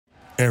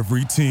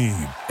Every team,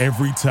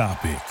 every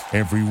topic,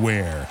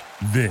 everywhere.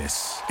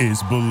 This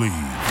is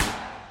Believe.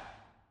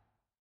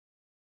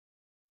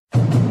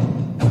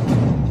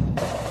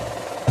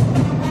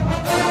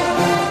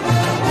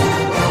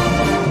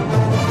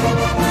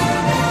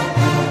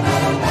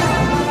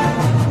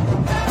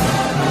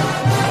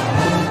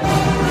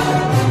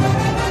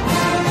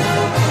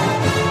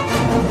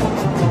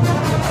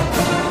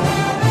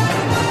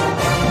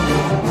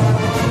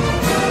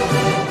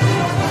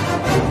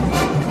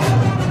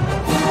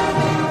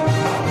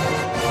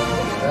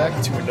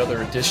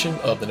 Edition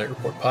of the Night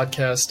Report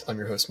podcast. I'm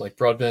your host, Mike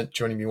Broadbent.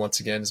 Joining me once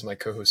again is my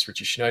co-host,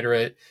 Richie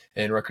Schneiderite,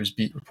 and Rutgers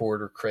beat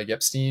reporter, Craig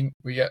Epstein.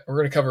 We're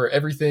going to cover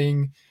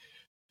everything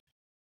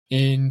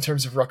in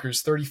terms of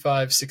Rutgers'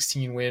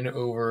 35-16 win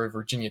over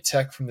Virginia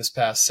Tech from this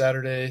past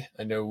Saturday.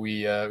 I know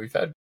we've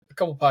had a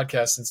couple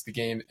podcasts since the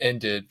game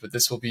ended, but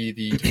this will be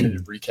the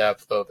definitive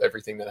recap of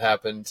everything that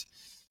happened.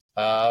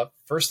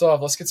 First off,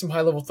 let's get some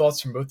high-level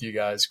thoughts from both of you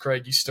guys.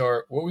 Craig, you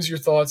start. What was your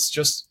thoughts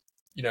just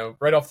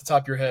right off the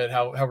top of your head,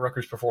 how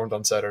Rutgers performed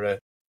on Saturday?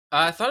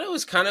 I thought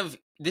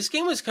this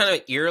game was kind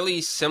of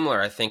eerily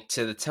similar, I think,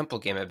 to the Temple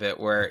game a bit,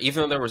 where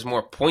even though there was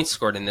more points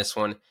scored in this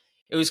one,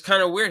 it was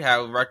kind of weird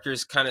how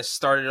Rutgers kind of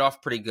started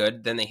off pretty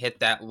good, then they hit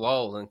that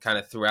lull and kind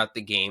of throughout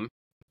the game.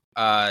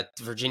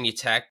 Virginia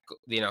Tech,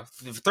 the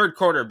third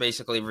quarter,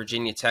 basically,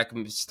 Virginia Tech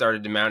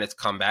started to mount its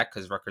comeback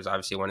because Rutgers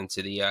obviously went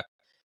into the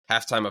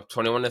halftime up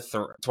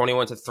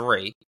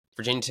 21-3.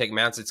 Virginia Tech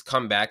mounts its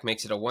comeback,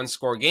 makes it a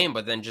one-score game,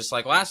 but then just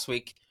like last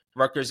week,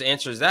 Rutgers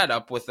answers that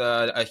up with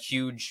a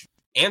huge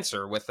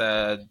answer, with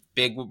a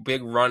big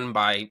run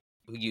by,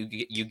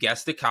 you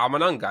guessed it, Kyle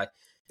Manung guy.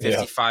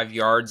 55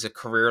 yards, a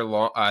career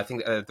long, I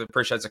think the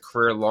pretty sure that's a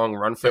career-long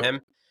run for him.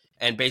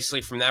 And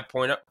basically from that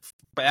point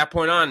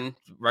on,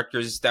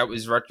 that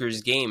was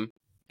Rutgers' game,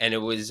 and it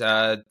was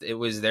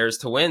theirs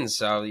to win.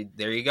 So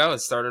there you go. It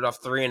started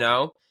off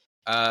 3-0.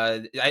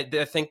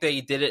 I think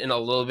they did it in a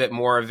little bit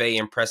more of a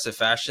impressive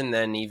fashion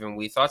than even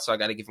we thought, so I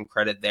got to give them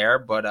credit there.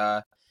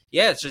 But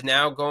it's just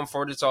now going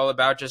forward, it's all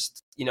about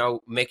just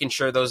making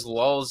sure those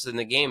lulls in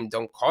the game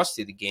don't cost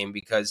you the game,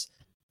 because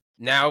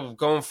now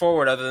going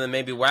forward, other than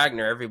maybe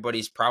Wagner,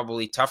 everybody's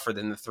probably tougher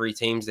than the three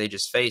teams they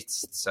just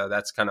faced. So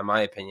that's kind of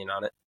my opinion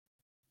on it.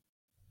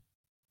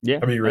 Yeah,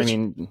 I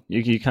mean,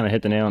 you kind of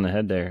hit the nail on the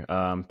head there.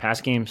 Pass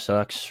game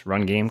sucks,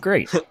 run game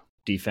great,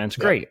 defense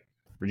great.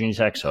 Virginia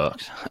Tech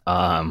sucks.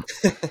 I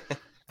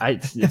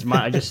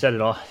just said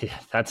it all. Yeah,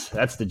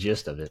 that's the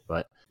gist of it.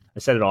 But I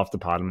said it off the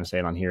pod. I'm going to say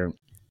it on here.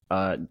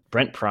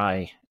 Brent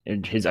Pry,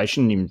 I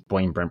shouldn't even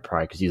blame Brent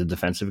Pry because he's a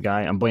defensive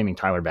guy. I'm blaming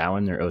Tyler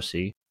Bowen, their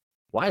OC.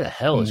 Why the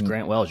hell is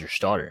Grant Wells your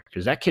starter?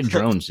 Because that kid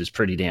Drones is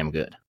pretty damn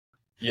good.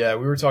 Yeah,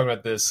 we were talking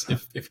about this.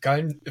 If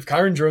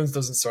Kyron Drones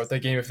doesn't start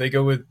that game, if they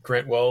go with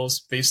Grant Wells,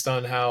 based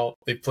on how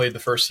they played the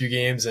first few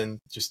games, and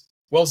just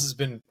Wells has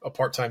been a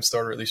part-time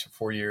starter at least for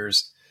 4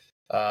 years.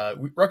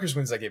 Rutgers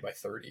wins that game by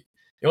 30.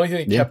 The only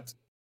thing that kept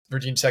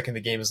Virginia Tech in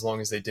the game as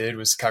long as they did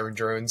was Kyron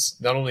Drones.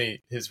 Not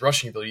only his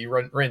rushing ability, he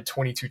ran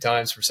 22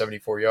 times for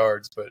 74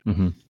 yards, but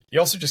he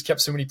also just kept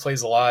so many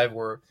plays alive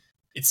where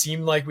it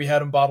seemed like we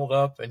had him bottled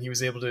up and he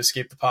was able to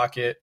escape the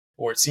pocket,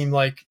 or it seemed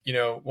like,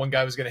 one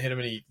guy was going to hit him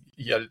and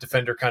he had a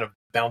defender kind of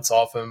bounce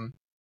off him.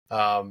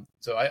 So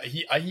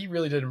he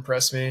really did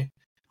impress me.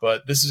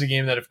 But this is a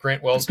game that if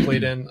Grant Wells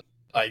played in,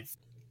 I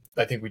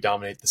think we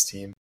dominate this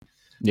team.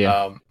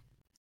 Yeah.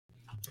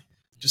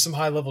 Just some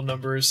high-level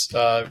numbers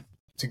to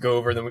go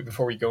over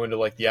before we go into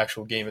the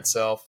actual game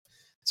itself.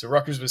 So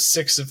Rutgers was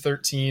 6 of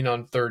 13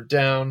 on third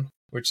down,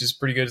 which is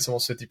pretty good. It's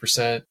almost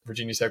 50%.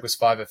 Virginia Tech was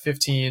 5 of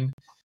 15.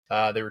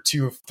 They were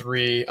 2 of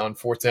 3 on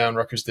fourth down.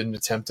 Rutgers didn't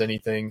attempt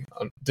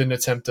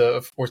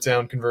a fourth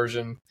down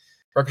conversion.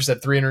 Rutgers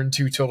had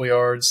 302 total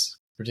yards.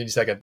 Virginia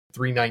Tech had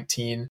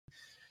 319.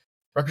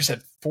 Rutgers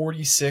had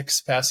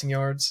 46 passing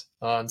yards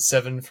on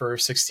 7 for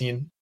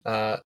 16,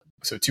 so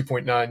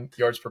 2.9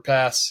 yards per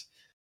pass.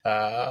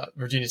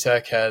 Virginia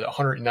Tech had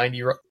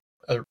 190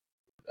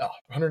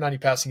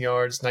 passing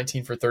yards,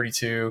 19 for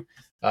 32,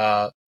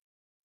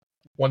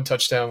 1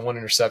 touchdown, 1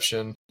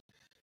 interception.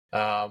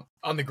 On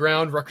the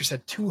ground, Rutgers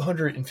had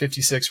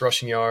 256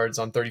 rushing yards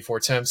on 34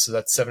 attempts, so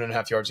that's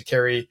 7.5 yards a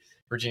carry.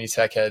 Virginia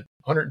Tech had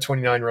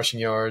 129 rushing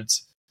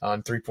yards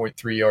on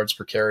 3.3 yards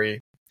per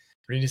carry.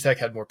 Virginia Tech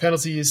had more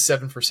penalties,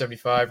 7 for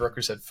 75.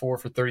 Rutgers had 4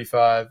 for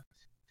 35.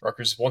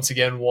 Rutgers once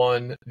again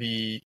won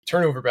the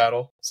turnover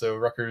battle. So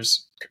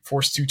Rutgers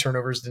forced 2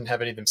 turnovers, didn't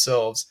have any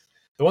themselves.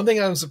 The one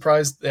thing I was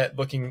surprised at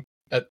looking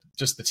at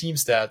just the team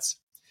stats,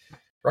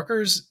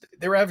 Rutgers,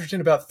 they were averaging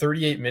about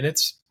 38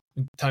 minutes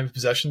in time of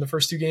possession the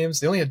first 2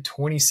 games. They only had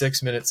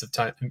 26 minutes of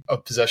time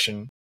of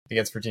possession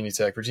against Virginia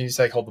Tech. Virginia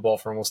Tech held the ball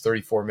for almost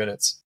 34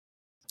 minutes.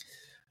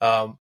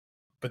 But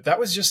that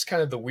was just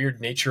kind of the weird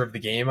nature of the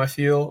game, I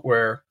feel,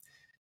 where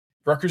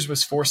Rutgers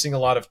was forcing a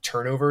lot of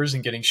turnovers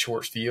and getting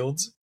short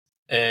fields.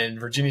 And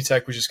Virginia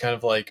Tech was just kind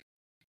of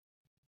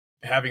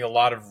having a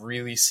lot of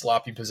really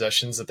sloppy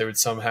possessions that they would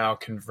somehow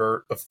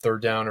convert a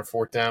third down or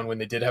fourth down when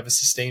they did have a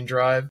sustained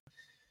drive.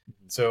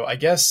 So I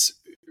guess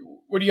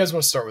what do you guys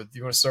want to start with? Do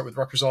you want to start with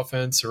Rutgers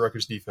offense or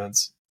Rutgers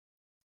defense?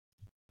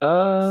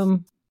 I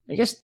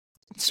guess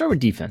let's start with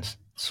defense.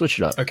 Switch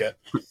it up. Okay.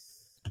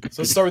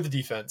 So let's start with the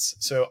defense.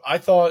 So I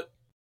thought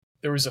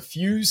there was a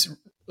few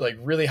like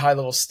really high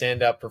level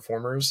standout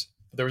performers.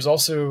 But there was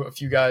also a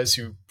few guys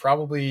who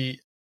probably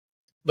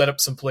let up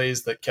some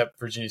plays that kept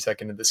Virginia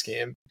Tech into this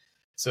game.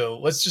 So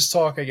let's just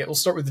talk. We'll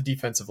start with the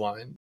defensive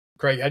line.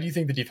 Craig, how do you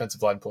think the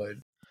defensive line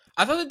played?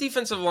 I thought the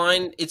defensive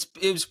line it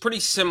was pretty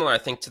similar. I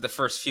think to the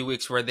first few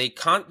weeks where they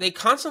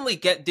constantly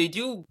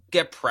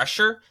get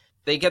pressure.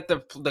 They get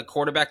the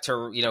quarterback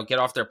to get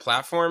off their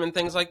platform and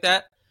things like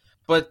that.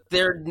 But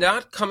they're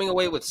not coming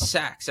away with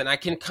sacks, and I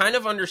can kind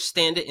of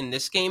understand it in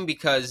this game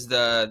because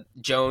the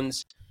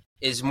Jones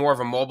is more of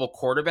a mobile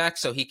quarterback,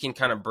 so he can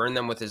kind of burn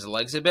them with his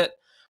legs a bit.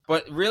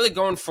 But really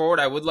going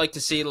forward, I would like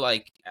to see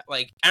like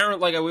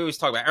Aaron, like we always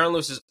talk about. Aaron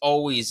Lewis is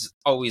always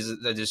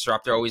the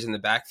disruptor, always in the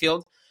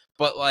backfield.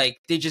 But like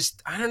they're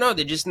just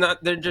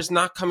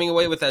not coming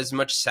away with as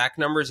much sack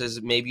numbers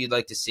as maybe you'd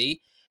like to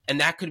see. And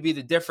that could be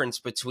the difference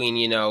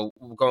between,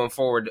 going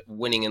forward,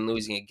 winning and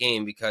losing a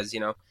game because,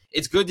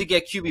 it's good to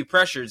get QB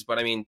pressures, but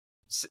I mean,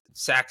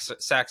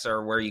 sacks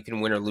are where you can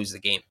win or lose the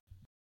game.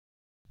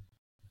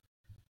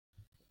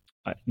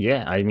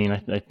 Yeah, I mean,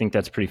 I think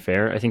that's pretty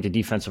fair. I think the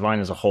defensive line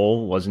as a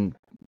whole wasn't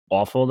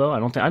awful, though. I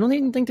don't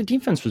even think the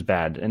defense was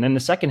bad. And then the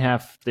second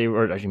half, I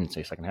shouldn't even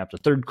say second half, the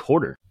third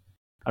quarter,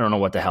 I don't know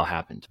what the hell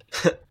happened.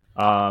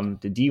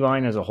 The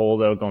D-line as a whole,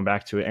 though, going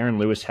back to it, Aaron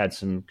Lewis had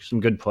some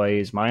good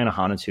plays. Maya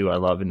Hanatu, I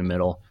love in the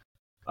middle.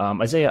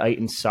 Isaiah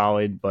Aiton's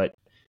solid, but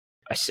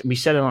we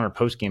said it on our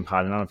post-game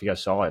pod, and I don't know if you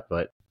guys saw it,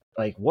 but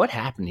like, what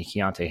happened to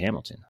Keontae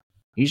Hamilton?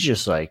 He's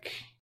just like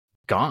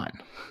gone.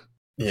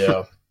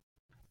 Yeah.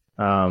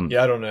 I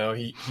don't know.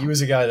 He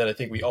was a guy that I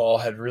think we all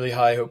had really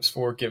high hopes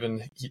for,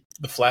 given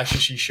the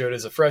flashes he showed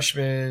as a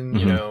freshman.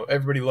 Mm-hmm.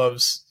 Everybody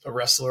loves a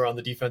wrestler on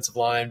the defensive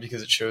line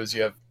because it shows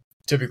you have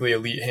typically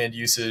elite hand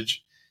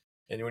usage.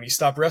 And when he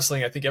stopped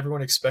wrestling, I think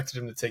everyone expected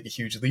him to take a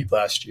huge leap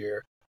last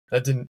year.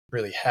 That didn't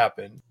really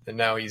happen. And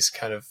now he's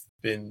kind of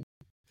been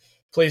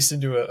placed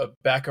into a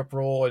backup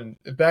role. And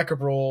a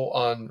backup role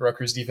on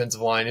Rutgers'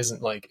 defensive line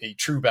isn't like a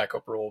true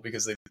backup role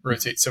because they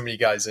rotate so many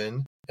guys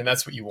in. And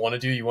that's what you want to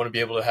do. You want to be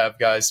able to have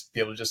guys be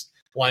able to just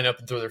line up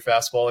and throw their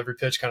fastball every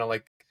pitch, kind of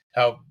like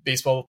how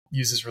baseball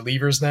uses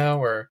relievers now,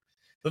 where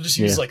they'll just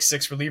use like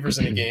 6 relievers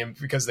in a game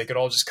because they could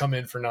all just come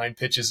in for 9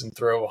 pitches and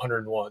throw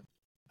 101.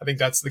 I think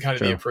that's the kind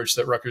of the approach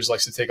that Rutgers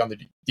likes to take on the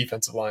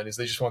defensive line is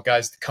they just want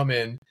guys to come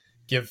in,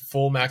 give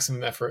full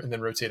maximum effort, and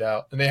then rotate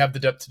out. And they have the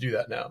depth to do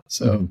that now.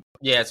 So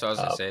yeah, that's what I was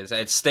going to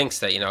say. It stinks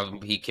that,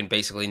 he can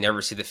basically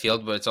never see the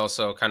field, but it's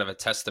also kind of a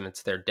testament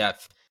to their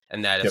depth.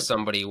 And that if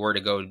somebody were to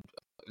go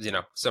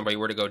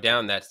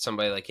down, that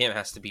somebody like him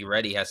has to be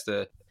ready, has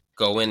to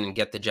go in and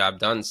get the job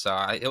done. So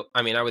I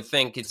would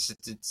think it's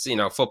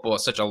football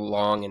is such a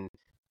long and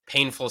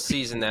painful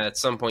season that at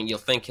some point you'll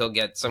think he'll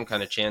get some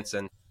kind of chance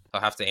and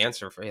he'll have to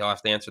answer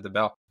the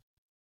bell.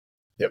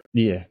 Yep.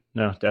 Yeah,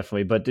 no,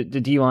 definitely. But the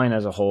D-line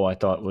as a whole, I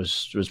thought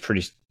was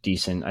pretty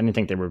decent. I didn't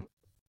think they were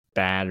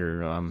bad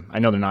or I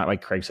know they're not,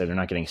 like Craig said, they're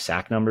not getting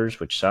sack numbers,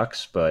 which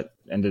sucks. But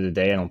end of the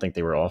day, I don't think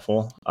they were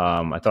awful.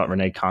 I thought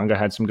Renee Conga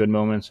had some good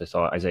moments. I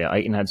thought Isaiah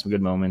Aiton had some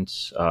good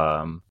moments.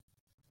 The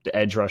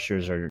edge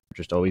rushers are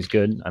just always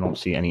good. I don't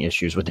see any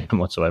issues with them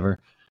whatsoever.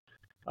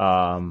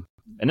 And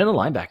then the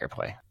linebacker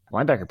play.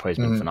 Linebacker play has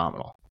been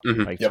phenomenal.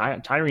 Mm-hmm. Like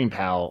Tyreen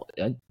Powell,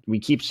 we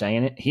keep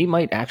saying it. He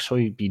might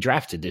actually be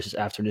drafted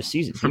after this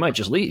season. He might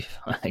just leave.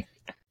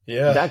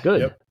 That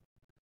good.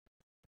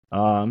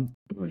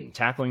 Yep.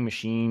 Tackling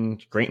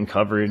machine, great in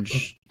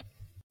coverage.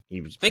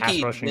 He was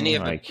pass rushing.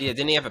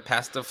 Didn't he have a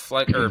pass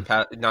deflect or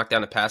knock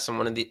down a pass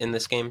in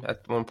this game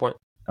at one point?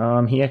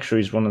 He actually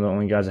is one of the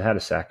only guys that had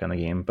a sack on the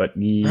game, but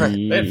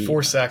they had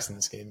 4 sacks in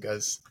this game,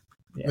 guys.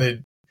 Yeah.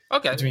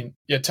 Between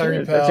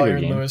Tyreen Powell,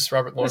 Aaron Lewis,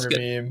 Robert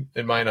Longerbeam,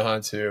 and Maya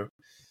Hanatu.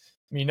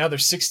 I mean, now they're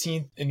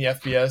 16th in the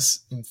FBS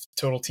in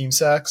total team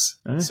sacks.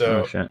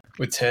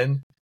 With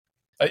 10.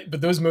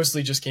 But those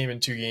mostly just came in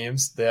 2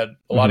 games. They had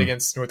a lot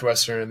against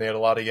Northwestern and they had a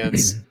lot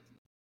against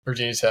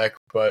Virginia Tech.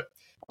 But,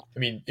 I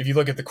mean, if you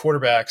look at the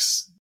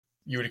quarterbacks,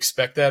 you would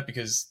expect that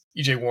because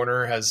E.J.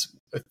 Warner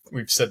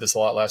we've said this a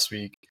lot last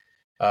week,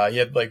 he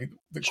had like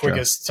the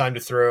quickest time to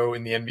throw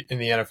in the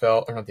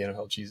NFL, or not the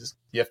NFL,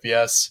 the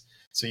FBS.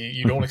 So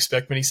you don't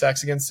expect many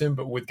sacks against him,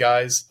 but with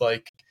guys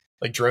like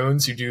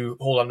drones who do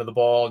hold onto the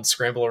ball and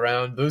scramble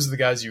around, those are the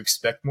guys you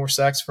expect more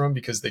sacks from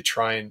because they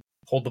try and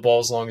hold the ball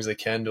as long as they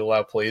can to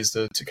allow plays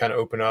to kind of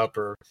open up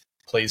or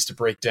plays to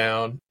break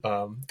down,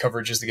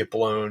 coverages to get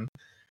blown.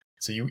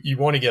 So you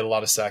want to get a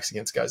lot of sacks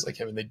against guys like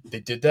him, and they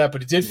did that,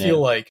 but it did feel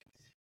like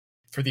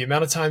for the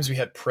amount of times we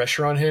had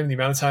pressure on him, the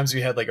amount of times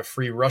we had like a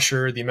free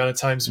rusher, the amount of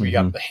times we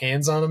got the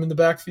hands on him in the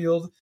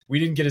backfield, we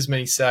didn't get as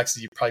many sacks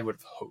as you probably would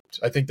have hoped.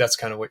 I think that's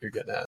kind of what you're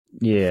getting at.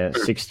 Yeah,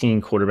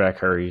 16 quarterback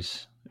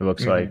hurries. It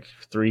looks like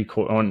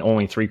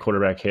only 3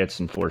 quarterback hits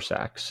and 4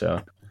 sacks.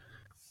 So,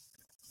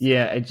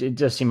 yeah, it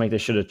does seem like they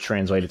should have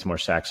translated to more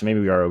sacks. So maybe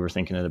we are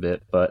overthinking it a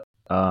bit. But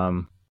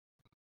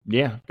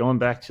Yeah, going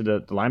back to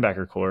the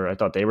linebacker core, I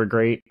thought they were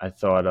great. I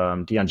thought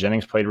Deion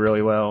Jennings played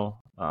really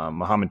well.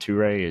 Mohamed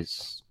Toure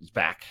is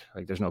back.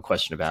 Like, there's no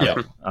question about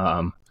it.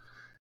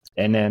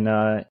 And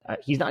then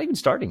he's not even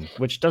starting,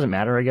 which doesn't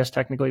matter, I guess,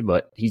 technically,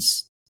 but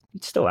he's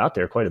still out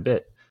there quite a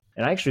bit.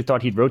 And I actually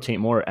thought he'd rotate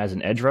more as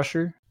an edge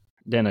rusher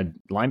than a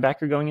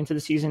linebacker going into the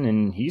season,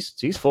 and he's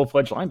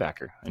full-fledged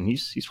linebacker, and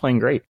he's playing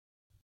great.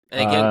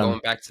 And again, going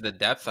back to the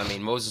depth, I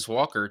mean, Moses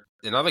Walker,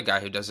 another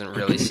guy who doesn't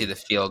really see the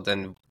field,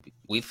 and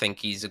we think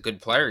he's a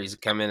good player. He's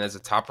come in as a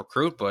top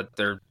recruit, but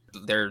their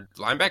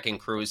linebacking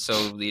crew is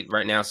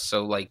right now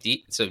so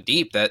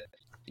deep that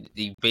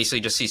you basically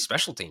just see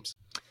special teams.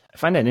 I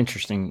find that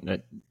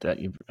interesting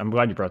I'm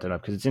glad you brought that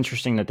up, because it's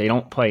interesting that they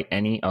don't play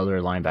any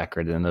other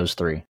linebacker than those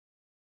three,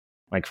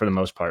 like for the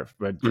most part.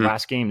 But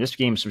this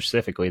game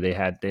specifically,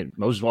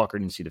 Moses Walker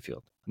didn't see the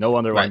field. No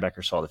other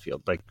linebacker saw the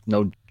field. Like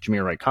no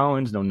Jameer Wright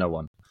Collins, no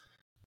one.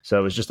 So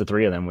it was just the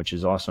three of them, which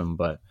is awesome.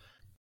 But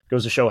it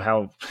goes to show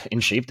how in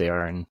shape they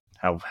are and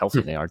how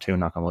healthy they are too.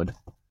 Knock on wood.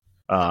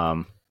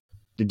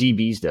 The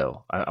DBs,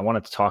 though, I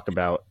wanted to talk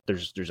about.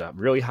 There's a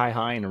really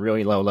high and a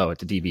really low at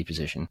the DB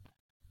position.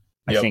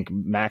 I think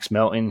Max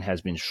Melton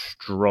has been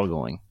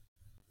struggling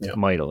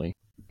mightily.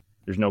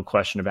 There's no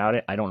question about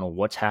it. I don't know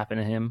what's happened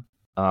to him.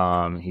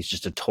 He's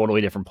just a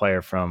totally different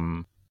player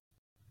from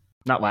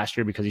not last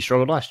year, because he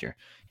struggled last year.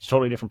 He's a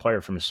totally different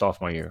player from his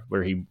sophomore year,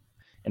 where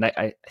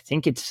I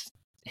think it's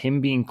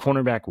him being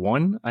cornerback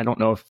one. I don't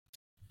know if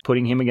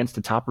putting him against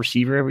the top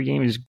receiver every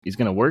game is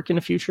going to work in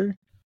the future.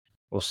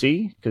 We'll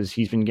see, because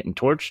he's been getting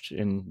torched.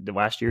 In the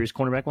last year, he's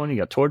cornerback one. He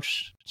got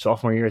torched.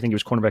 Sophomore year, I think he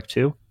was cornerback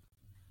two.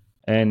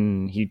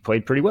 And he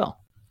played pretty well.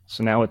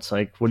 So now it's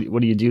like, what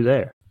do you do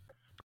there?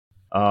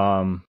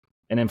 And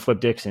then Flip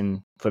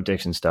Dixon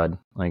stud.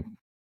 Like,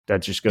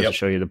 that just goes to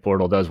show you the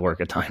portal does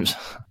work at times.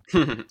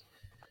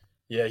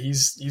 Yeah,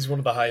 he's one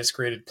of the highest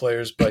graded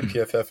players by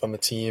PFF on the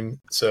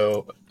team.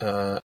 So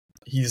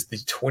he's the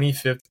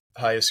 25th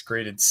highest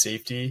graded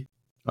safety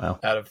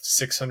out of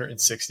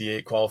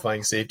 668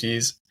 qualifying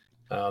safeties.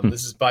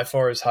 This is by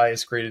far his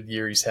highest graded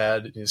year he's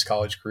had in his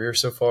college career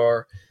so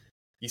far.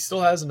 He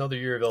still has another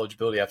year of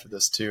eligibility after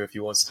this too, if he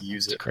wants to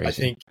use it. I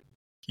think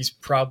he's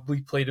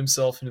probably played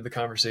himself into the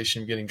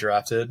conversation of getting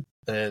drafted.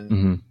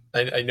 And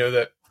I know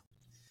that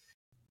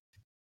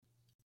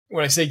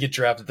when I say get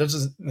drafted, that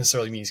doesn't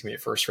necessarily mean he's going to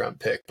be a first round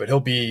pick, but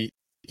he'll be,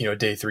 a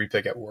day 3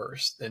 pick at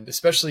worst. And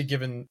especially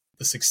given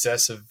the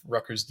success of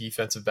Rutgers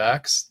defensive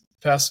backs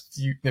under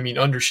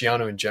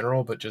Schiano in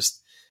general, but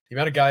just the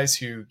amount of guys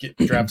who get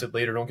drafted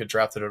later, don't get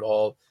drafted at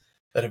all,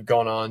 that have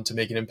gone on to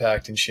make an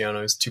impact in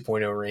Schiano's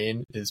 2.0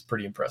 reign is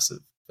pretty impressive.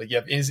 Like, you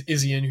have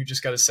Izzian, who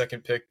just got his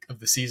second pick of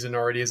the season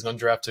already as an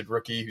undrafted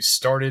rookie who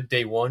started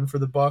day one for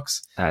the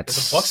Bucs. The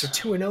Bucs are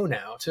 2-0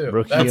 now too.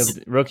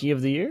 Rookie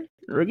of the year.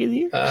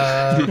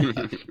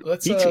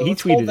 Let's he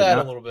tweeted hold that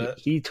a little bit.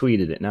 He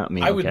tweeted it, not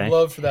me. I would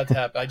love for that to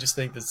happen. I just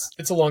think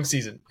it's a long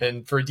season,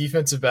 and for a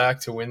defensive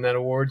back to win that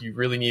award, you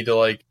really need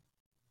to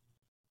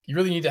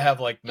have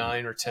like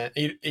 9 or 10,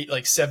 8,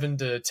 like 7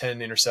 to 10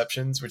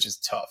 interceptions, which is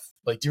tough.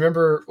 Like, do you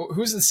remember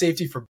who's the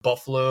safety for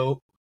Buffalo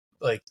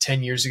like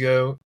 10 years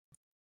ago?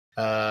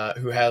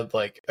 Who had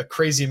like a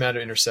crazy amount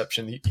of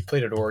interception? He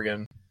played at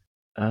Oregon.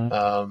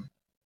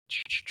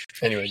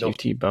 Anyway,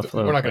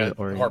 Buffalo. We're not going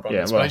to harp on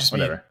this. But I just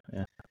whatever.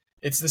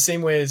 It's the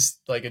same way as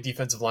like a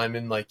defensive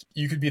lineman. Like,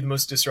 you could be the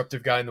most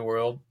disruptive guy in the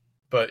world,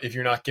 but if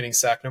you're not getting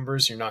sack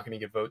numbers, you're not going to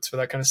get votes for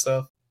that kind of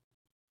stuff.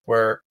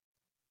 Where,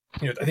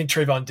 I think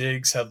Trayvon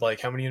Diggs had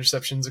like how many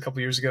interceptions a couple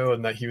years ago,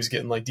 and that he was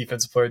getting like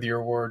Defensive Player of the Year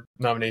award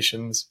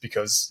nominations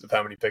because of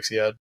how many picks he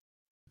had.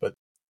 But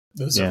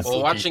those are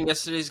fluky. Watching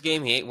yesterday's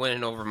game, he ain't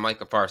winning over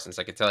Micah Parsons.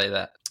 I can tell you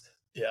that.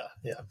 Yeah.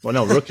 Well,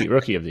 no,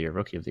 rookie of the year.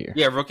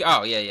 Yeah, rookie.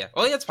 Oh, yeah.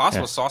 Well, yeah, it's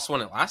possible. Sauce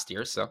won it last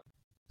year, so.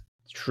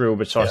 True,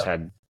 but Sauce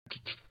had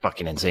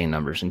fucking insane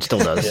numbers and still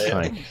does.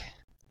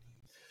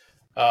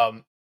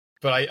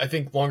 But I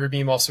think Longer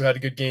Beam also had a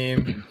good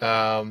game.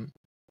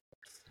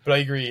 But I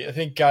agree. I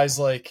think guys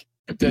like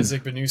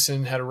Desik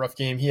Benusin had a rough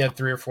game. He had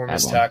 3 or 4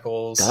 missed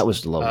tackles. That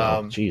was low.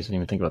 Jeez, I didn't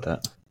even think about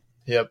that.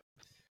 Yep.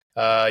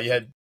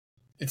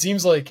 It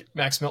seems like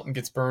Max Melton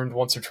gets burned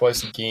once or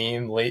twice a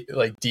game, late,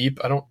 like deep.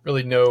 I don't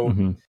really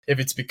know if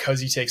it's because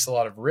he takes a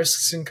lot of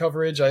risks in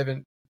coverage. I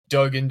haven't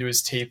dug into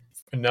his tape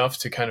enough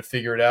to kind of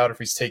figure it out. If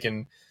he's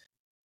taken,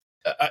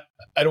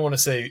 I don't want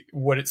to say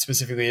what it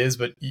specifically is,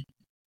 but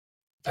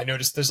I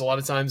noticed there's a lot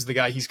of times the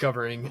guy he's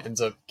covering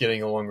ends up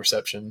getting a long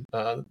reception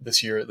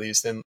this year at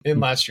least, and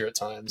last year at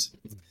times.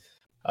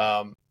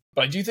 But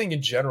I do think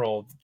in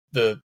general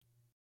the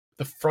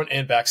front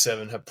and back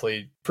 7 have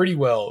played pretty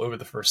well over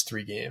the first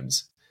 3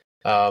 games.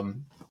 I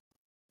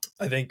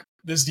think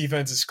this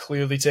defense is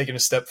clearly taking a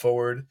step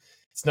forward.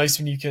 It's nice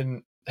when you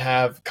can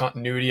have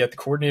continuity at the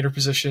coordinator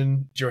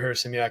position. Joe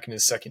Harris-Simiak in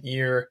his second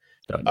year.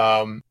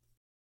 I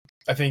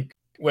think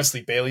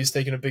Wesley Bailey's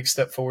taken a big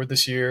step forward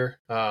this year,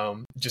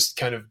 just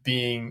kind of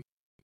being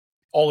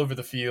all over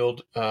the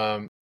field,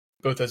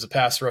 both as a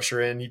pass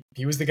rusher and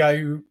he was the guy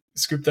who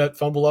scooped that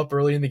fumble up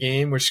early in the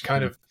game, which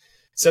kind of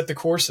set the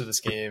course of this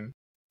game.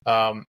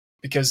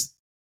 because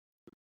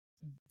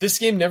this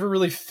game never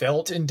really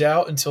felt in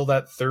doubt until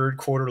that third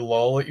quarter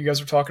lull that you guys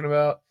were talking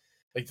about.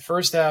 Like the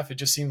first half, it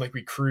just seemed like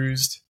we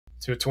cruised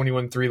to a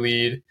 21-3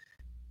 lead.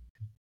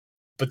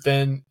 But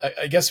then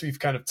I guess we've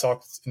kind of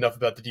talked enough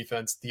about the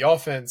defense. The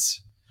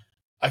offense,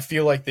 I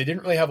feel like they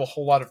didn't really have a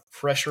whole lot of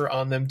pressure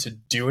on them to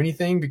do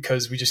anything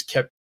because we just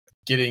kept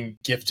getting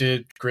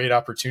gifted great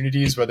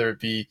opportunities, whether it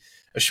be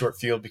a short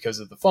field because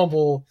of the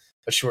fumble,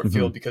 a short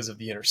field because of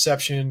the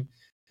interception,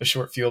 a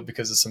short field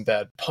because of some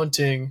bad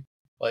punting.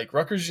 Like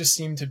Rutgers just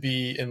seemed to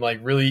be in like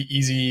really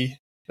easy,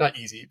 not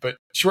easy, but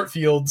short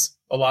fields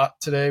a lot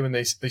today when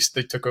they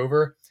took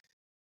over.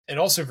 And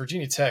also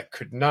Virginia Tech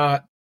could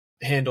not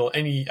handle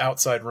any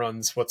outside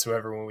runs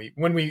whatsoever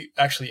when we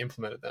actually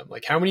implemented them.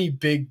 Like how many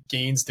big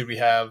gains did we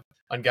have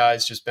on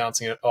guys just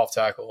bouncing it off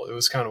tackle? It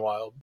was kind of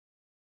wild.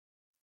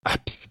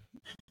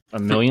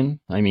 1 million?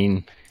 I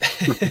mean,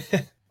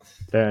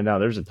 no,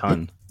 there's a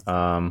ton.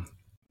 I'm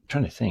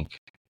trying to think.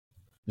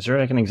 Is there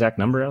like an exact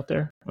number out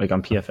there, like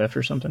on PFF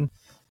or something?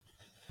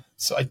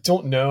 So I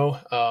don't know.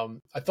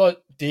 I thought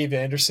David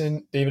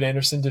Anderson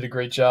did a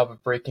great job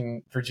of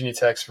breaking Virginia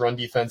Tech's run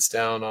defense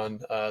down on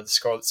the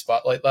Scarlet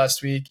Spotlight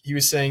last week. He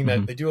was saying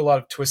that they do a lot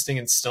of twisting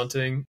and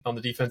stunting on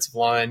the defensive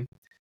line,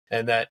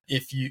 and that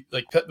if you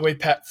like the way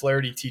Pat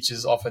Flaherty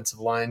teaches offensive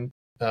line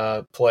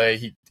play,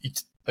 he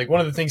like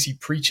one of the things he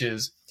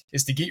preaches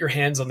is to get your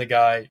hands on the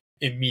guy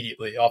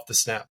immediately off the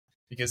snap,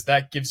 because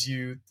that gives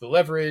you the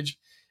leverage.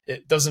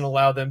 It doesn't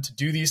allow them to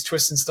do these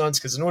twists and stunts,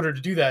 because in order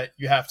to do that,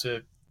 you have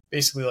to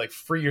basically like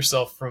free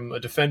yourself from a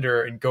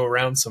defender and go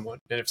around someone.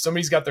 And if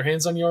somebody's got their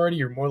hands on you already,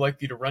 you're more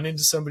likely to run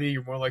into somebody.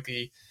 You're more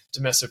likely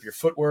to mess up your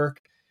footwork.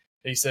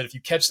 And he said, if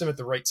you catch them at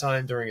the right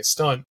time during a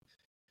stunt,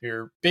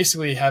 you're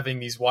basically having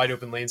these wide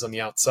open lanes on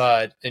the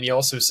outside. And he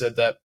also said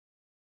that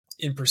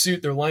in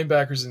pursuit, their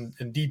linebackers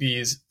and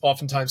DBs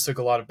oftentimes took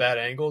a lot of bad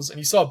angles. And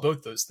you saw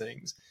both those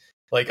things.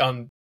 Like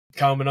on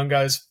Kyle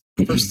Monungai's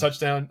first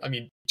touchdown, I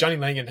mean, Johnny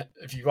Langan,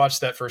 if you watched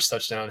that first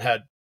touchdown,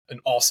 had an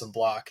awesome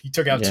block. He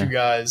took out two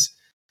guys,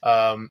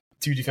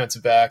 two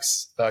defensive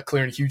backs,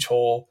 clearing a huge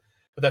hole.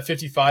 But that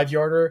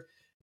 55-yarder,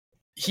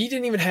 he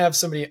didn't even have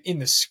somebody in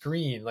the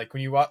screen. Like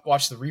when you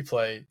watch the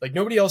replay, like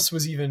nobody else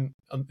was even,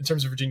 in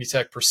terms of Virginia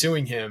Tech,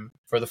 pursuing him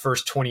for the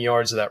first 20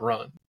 yards of that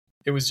run.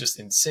 It was just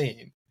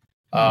insane.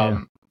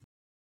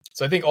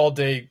 So I think all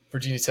day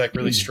Virginia Tech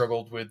really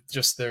struggled with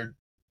just their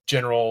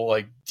general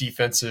like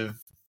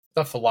defensive,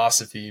 not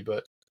philosophy,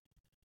 but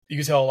you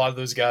could tell a lot of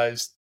those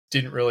guys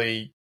didn't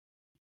really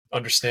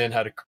understand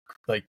how to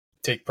like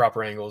take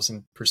proper angles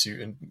and pursuit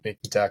and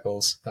making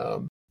tackles.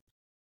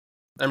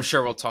 I'm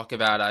sure we'll talk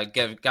about.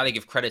 Got to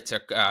give credit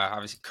to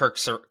obviously Kirk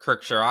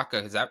Shiraka,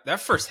 because that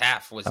first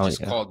half was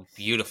called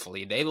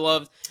beautifully. They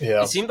loved.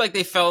 Yeah. It seemed like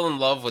they fell in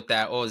love with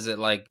that. What was it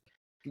like?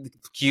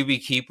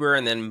 QB keeper,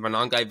 and then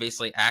Monongai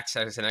basically acts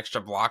as an extra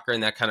blocker,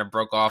 and that kind of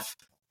broke off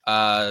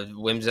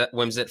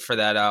Wimsett for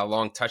that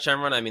long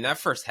touchdown run. I mean, that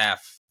first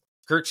half,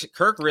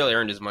 Kirk really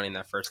earned his money in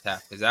that first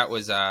half, because that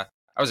was a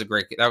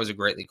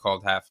greatly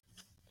called half.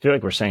 I feel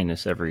like we're saying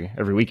this every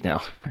week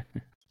now.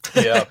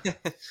 Yeah,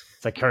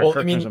 it's like Kirk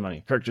deserves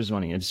money. Kirk deserves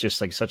money. It's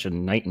just like such a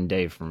night and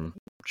day from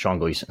Sean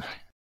Gleason.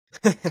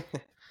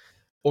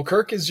 Well,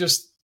 Kirk is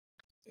just,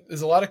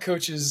 there's a lot of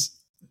coaches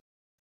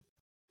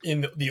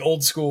in the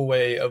old school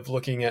way of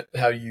looking at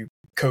how you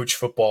coach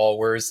football,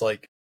 whereas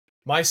like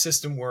my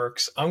system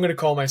works, I'm going to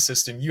call my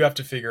system, you have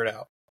to figure it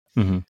out.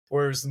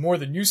 Whereas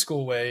the new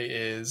school way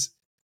is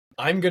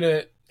I'm going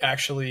to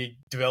actually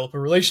develop a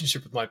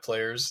relationship with my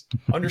players,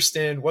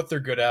 understand what they're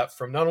good at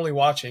from not only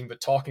watching,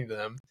 but talking to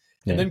them,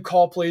 and then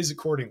call plays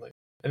accordingly.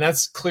 And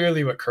that's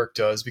clearly what Kirk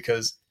does,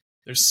 because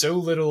there's so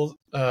little,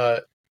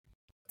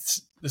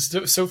 there's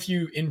so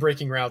few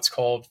in-breaking routes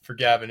called for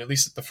Gavin, at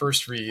least at the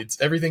first reads.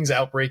 Everything's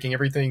out-breaking,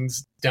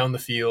 everything's down the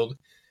field,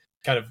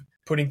 kind of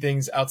putting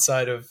things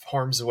outside of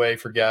harm's way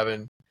for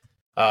Gavin.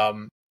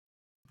 And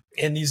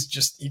he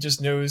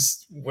just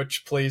knows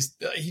which plays.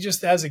 He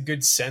just has a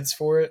good sense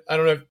for it. I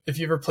don't know if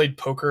you ever played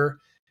poker,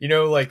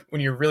 like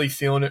when you're really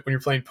feeling it, when you're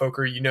playing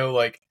poker,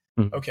 like,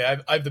 okay,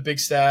 I have the big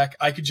stack.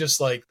 I could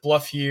just like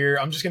bluff here.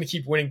 I'm just going to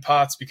keep winning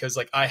pots because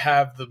like I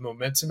have the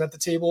momentum at the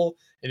table,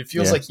 and it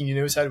feels like he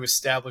knows how to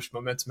establish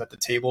momentum at the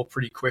table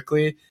pretty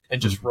quickly and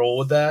just roll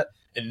with that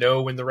and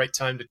know when the right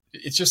time to.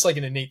 It's just like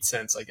an innate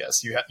sense, I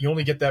guess. You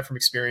only get that from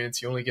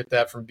experience. You only get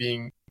that from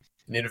being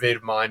an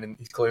innovative mind, and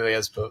he clearly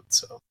has both.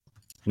 So.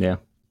 Yeah.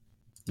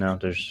 No,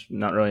 there's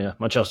not really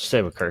much else to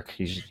say with Kirk.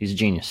 He's a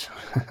genius.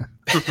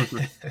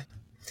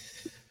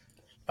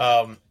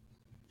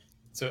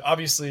 So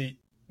obviously,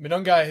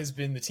 Monungai has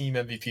been the team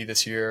MVP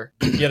this year.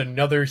 He had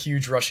another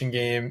huge rushing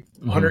game,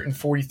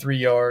 143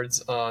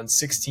 yards on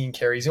 16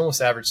 carries. He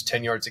almost averaged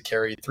 10 yards a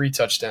carry, 3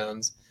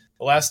 touchdowns.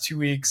 The last 2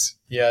 weeks,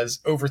 he has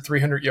over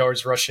 300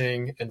 yards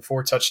rushing and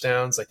 4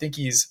 touchdowns. I think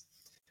he's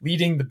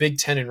leading the Big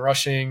Ten in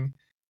rushing.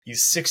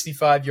 He's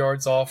 65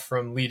 yards off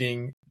from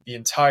leading the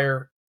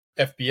entire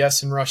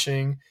FBS in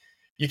rushing.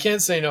 You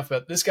can't say enough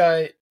about this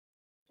guy.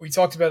 We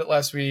talked about it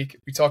last week.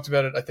 We talked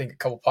about it, I think, a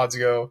couple pods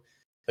ago.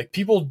 Like,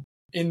 people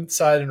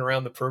inside and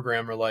around the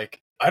program are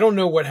like, I don't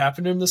know what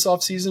happened to him this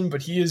offseason,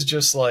 but he is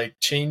just like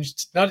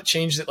not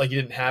changed it like he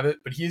didn't have it,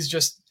 but he's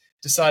just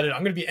decided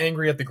I'm going to be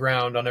angry at the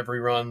ground on every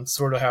run,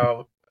 sort of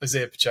how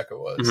Isaiah Pacheco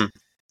was. Mm-hmm.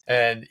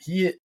 And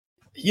he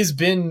has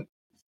been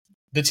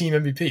the team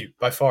MVP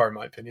by far, in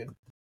my opinion.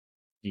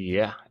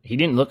 Yeah, he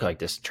didn't look like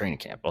this training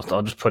camp.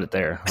 I'll just put it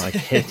there.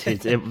 Like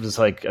it was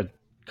like a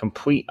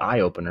complete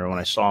eye opener when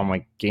I saw him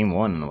like game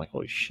one, and I'm like,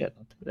 holy shit,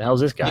 what the hell's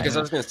this guy? Because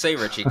I was going to say,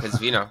 Richie, because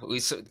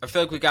I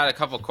feel like we got a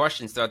couple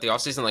questions throughout the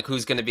offseason, like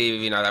who's going to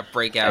be that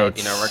breakout,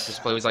 Rutgers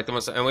play was like the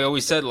most, and we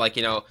always said like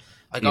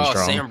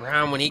Sam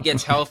Brown when he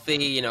gets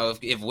healthy,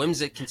 if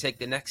Whimsick can take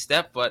the next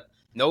step, but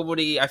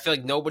I feel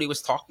like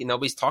nobody's talked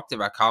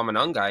about Kyle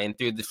Monangai, and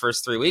through the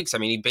first 3 weeks, I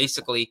mean, he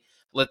basically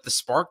lit the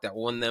spark that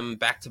won them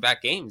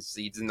back-to-back games.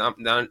 He's not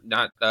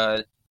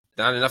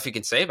enough you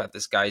can say about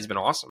this guy. He's been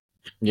awesome.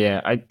 Yeah,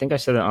 I think I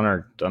said it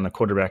on the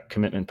quarterback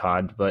commitment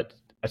pod, but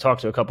I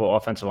talked to a couple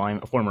of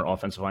former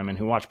offensive linemen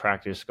who watch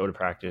practice, go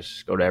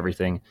to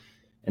everything,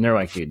 and they're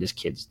like, dude, this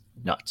kid's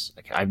nuts.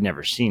 Like, I've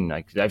never seen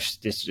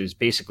this is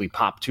basically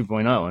Pop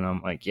 2.0, and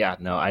I'm like, yeah,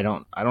 no, I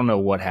don't know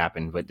what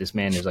happened, but this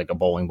man is like a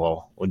bowling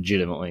ball,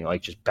 legitimately,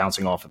 like just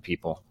bouncing off of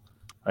people.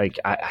 Like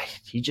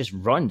he just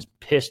runs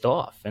pissed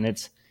off, and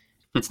it's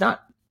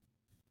not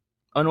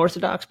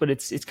unorthodox, but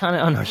it's kind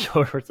of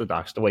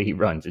unorthodox the way he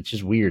runs. It's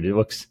just weird. It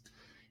looks,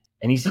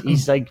 and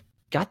he's like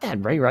got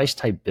that Ray Rice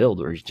type build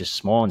where he's just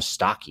small and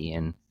stocky,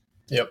 and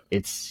yep,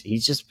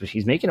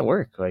 he's making it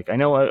work. Like, I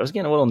know I was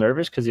getting a little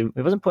nervous because he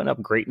wasn't putting up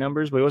great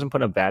numbers, but he wasn't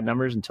putting up bad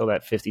numbers until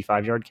that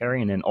 55-yard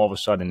carry, and then all of a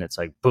sudden it's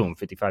like boom,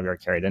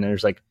 55-yard carry. Then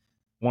there's like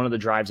one of the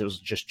drives, it was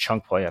just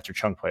chunk play after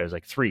chunk play. It was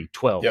like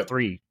 3-12, yep.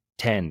 3-10,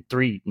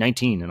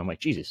 3-19, and I'm like,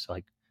 Jesus,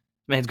 like,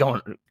 man's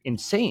going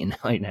insane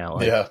right now.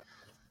 Like, yeah.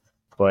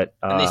 But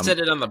and they said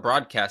it on the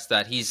broadcast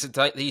that he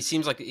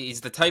seems like he's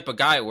the type of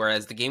guy where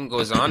as the game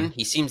goes on,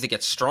 he seems to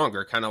get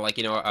stronger, kind of like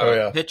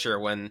pitcher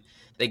when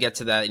they get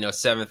to that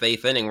 7th,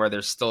 8th inning where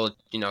they're still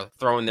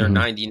throwing their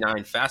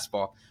 99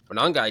 fastball. But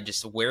Monangai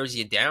just wears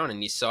you down,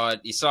 and you saw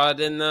it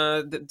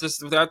in just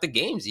throughout the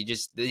games.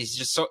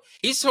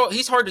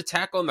 He's hard to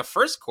tackle in the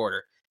first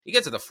quarter. You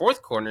get to the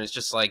fourth quarter, and it's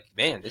just like,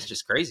 man, it's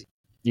just crazy.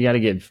 You got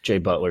to give Jay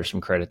Butler some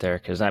credit there,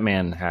 because that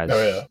man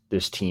has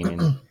this team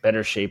in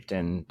better shape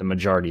than the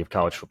majority of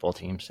college football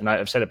teams. And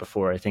I've said it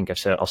before. I think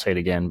I'll say it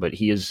again, but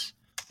he is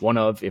one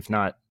of, if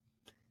not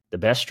the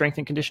best strength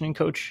and conditioning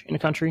coach in the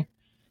country.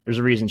 There's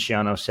a reason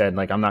Shiano said,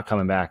 like, I'm not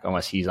coming back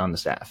unless he's on the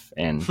staff.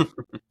 And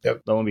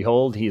lo and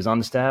behold, he's on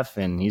the staff,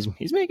 and he's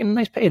making a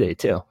nice payday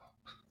too.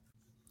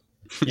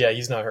 Yeah,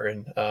 he's not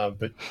hurting,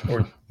 but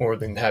we're more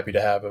than happy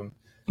to have him.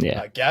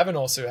 Yeah. Gavin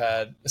also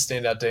had a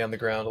standout day on the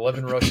ground,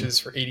 11 rushes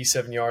for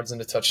 87 yards and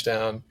a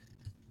touchdown.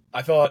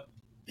 I thought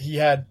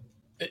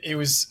it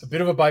was a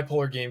bit of a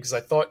bipolar game, because I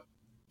thought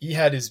he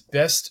had his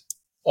best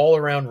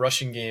all-around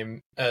rushing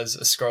game as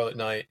a Scarlet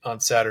Knight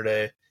on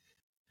Saturday,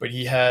 but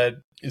he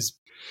had his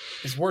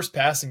worst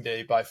passing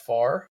day by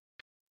far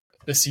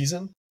this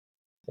season.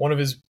 One of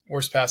his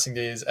worst passing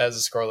days as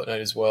a Scarlet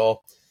Knight as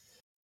well.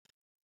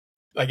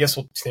 I guess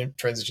we'll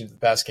transition to the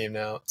pass game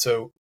now.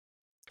 So,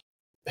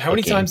 how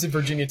many times did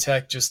Virginia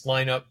Tech just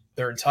line up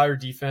their entire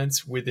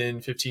defense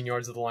within 15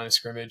 yards of the line of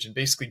scrimmage and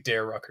basically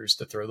dare Rutgers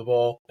to throw the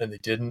ball, and they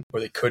didn't, or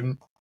they couldn't?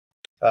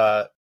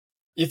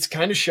 It's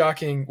kind of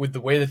shocking with the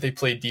way that they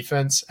played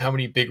defense, how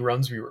many big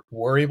runs we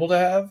were able to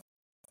have.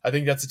 I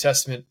think that's a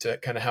testament to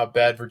kind of how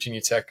bad Virginia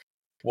Tech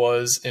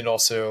was, and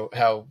also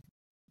how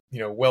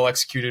well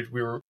executed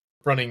we were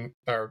running,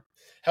 or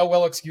how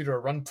well executed our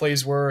run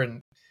plays were.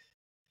 And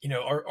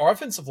our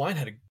offensive line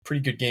had a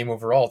pretty good game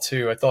overall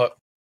too. I thought,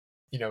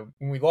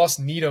 when we lost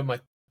Needham,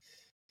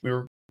 we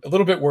were a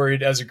little bit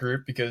worried as a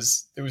group,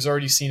 because it was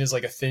already seen as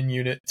like a thin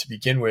unit to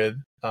begin with.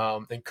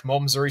 And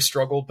Kamal Missouri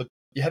struggled, but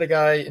you had a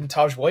guy in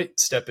Taj White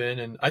step in,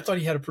 and I thought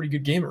he had a pretty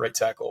good game at right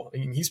tackle. I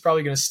mean, he's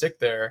probably going to stick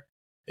there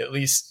at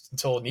least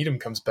until Needham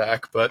comes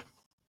back. But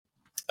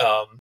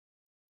so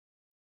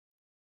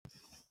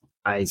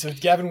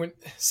Gavin went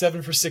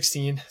 7 for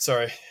 16.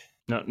 Sorry.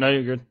 No,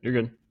 you're good. You're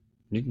good.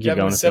 You can keep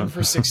Gavin going. went 7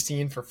 for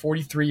 16 for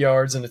 43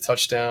 yards and a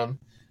touchdown.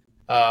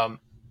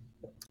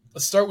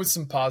 Let's start with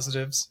some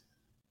positives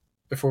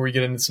before we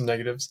get into some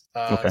negatives.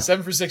 Okay.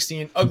 7 for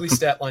 16, ugly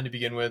stat line to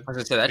begin with. I was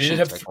going to say, that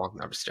shouldn't take long.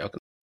 I'm just joking.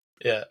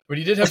 Yeah, but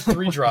he did have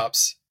 3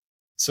 drops.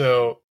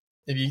 So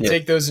if you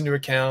take those into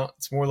account,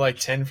 it's more like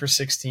 10 for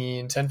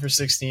 16. 10 for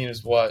 16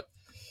 is what?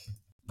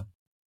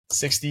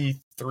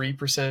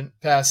 63%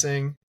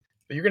 passing.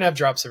 But you're going to have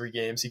drops every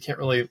game, so you can't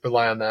really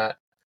rely on that.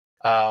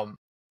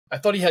 I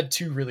thought he had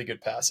 2 really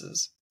good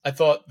passes. I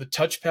thought the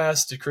touch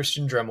pass to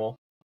Christian Dremel,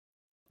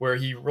 where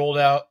he rolled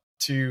out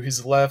to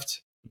his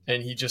left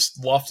and he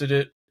just lofted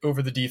it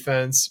over the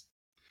defense,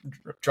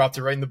 dropped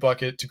it right in the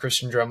bucket to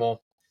Christian Dremel.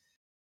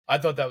 I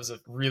thought that was a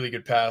really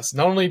good pass,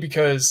 not only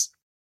because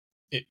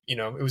it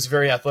was a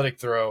very athletic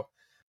throw,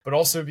 but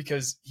also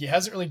because he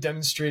hasn't really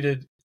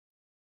demonstrated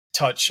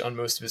touch on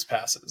most of his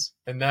passes.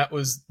 And that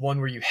was one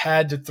where you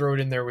had to throw it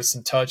in there with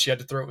some touch. You had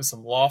to throw it with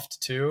some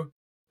loft too.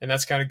 And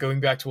that's kind of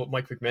going back to what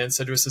Mike McMahon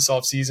said to us this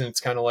offseason.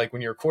 It's kind of like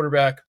when you're a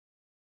quarterback,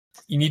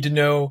 you need to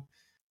know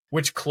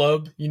which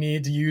club you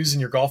need to use in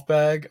your golf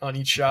bag on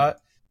each shot.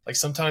 Like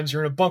sometimes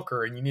you're in a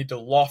bunker and you need to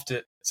loft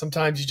it.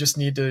 Sometimes you just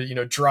need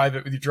to, drive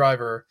it with your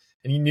driver.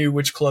 And he knew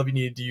which club he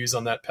needed to use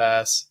on that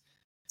pass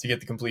to get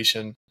the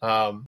completion.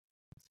 And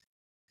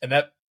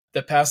that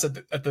pass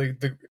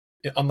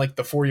on like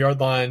the 4-yard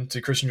line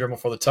to Christian Dremel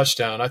for the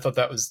touchdown, I thought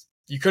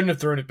you couldn't have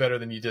thrown it better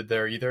than you did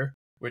there either,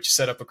 which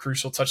set up a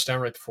crucial touchdown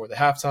right before the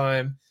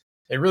halftime.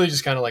 It really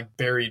just kind of like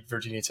buried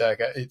Virginia Tech.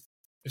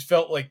 It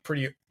felt like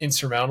pretty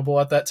insurmountable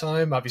at that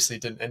time. Obviously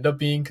it didn't end up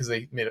being because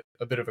they made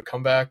a bit of a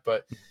comeback,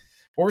 but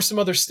what were some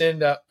other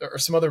standout or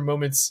some other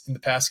moments in the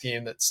past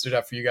game that stood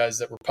out for you guys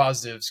that were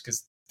positives?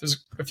 Because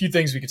there's a few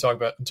things we could talk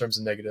about in terms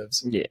of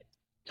negatives. Yeah.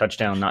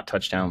 Touchdown, not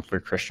touchdown for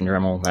Christian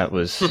Dremel. That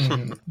was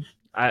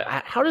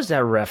how does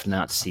that ref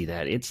not see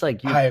that? It's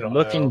like you're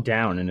looking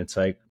down and it's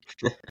like,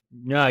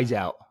 no, he's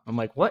out. I'm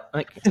like, what?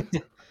 Like,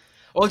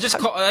 well, just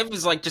call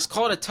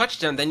it a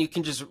touchdown. Then you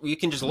can just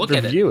look at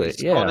it. Review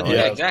it.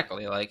 Yeah,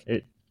 exactly. Like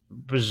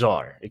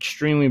bizarre,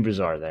 extremely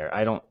bizarre. There,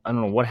 I don't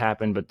know what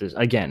happened, but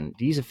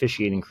these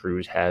officiating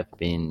crews have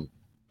been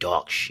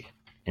dog shit,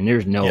 and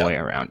there's no way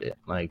around it.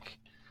 Like,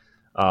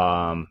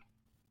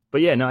 but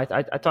yeah, no,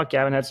 I thought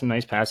Gavin had some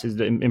nice passes.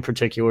 In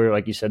particular,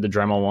 like you said, the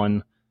Dremel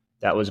one,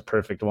 that was a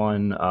perfect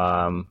one.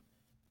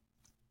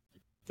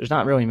 There's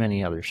not really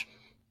many others,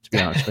 to be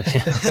honest with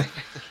you.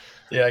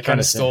 Yeah, I kind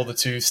of stole the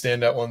two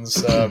standout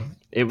ones.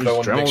 It was but I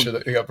wanted Dremel, to make sure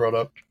that it got brought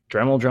up.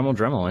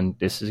 Dremel, and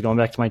this is going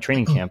back to my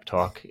training camp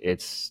talk.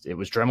 It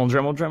was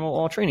Dremel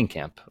all training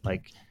camp.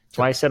 Like that's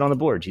why I said on the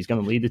board he's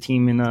going to lead the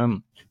team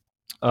in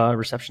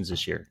receptions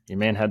this year. Your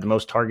man had the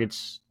most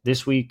targets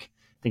this week.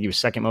 I think he was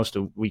second most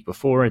the week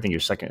before. I think he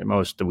was second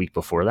most the week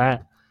before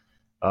that.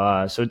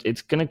 So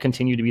it's going to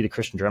continue to be the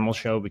Christian Dremel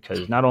show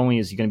because not only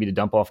is he going to be the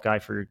dump off guy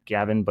for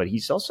Gavin, but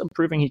he's also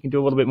proving he can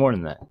do a little bit more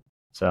than that.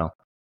 So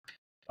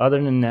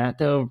other than that,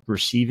 though,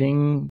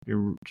 receiving,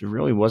 there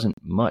really wasn't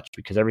much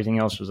because everything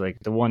else was like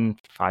the 1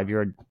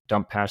 5-yard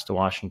dump pass to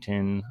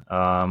Washington.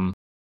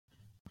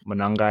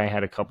 Monangai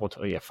had a couple,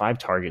 5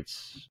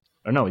 targets.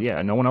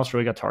 No one else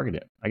really got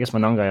targeted. I guess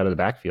Monangai out of the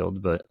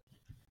backfield, but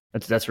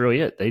that's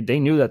really it. They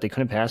knew that they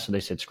couldn't pass, so they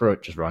said, screw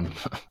it, just run.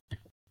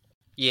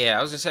 Yeah,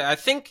 I was going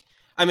to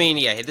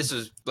say, this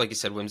was, like you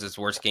said, Wims'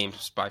 worst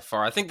games by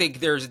far. I think I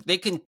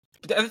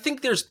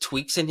think there's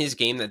tweaks in his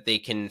game that they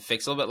can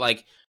fix a little bit.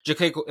 Like, I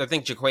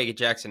think Jaquaga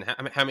Jackson,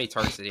 how many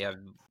targets did he have?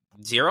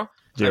 0?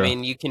 I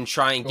mean, you can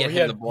try and get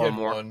him the ball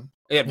more.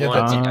 He had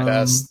one.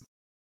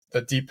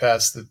 That deep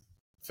pass that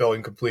fell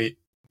incomplete.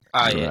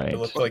 Right. It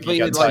looked like he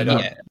got tied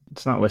up.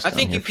 It's not listed. I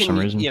think for some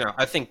reason.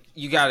 I think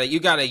you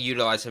gotta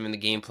utilize him in the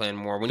game plan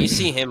more. When you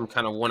see him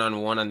kind of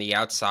 1-on-1 on the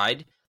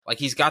outside, like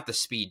he's got the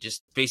speed,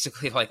 just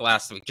basically like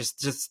last week.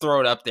 Just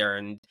throw it up there,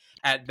 and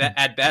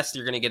at best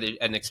you're going to get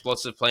an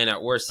explosive play, and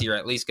at worst you're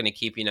at least going to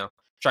keep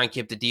try and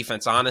keep the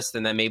defense honest,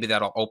 and then maybe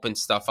that'll open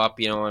stuff up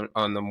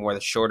on the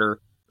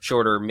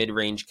shorter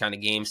mid-range kind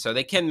of games. So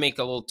they can make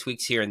a little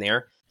tweaks here and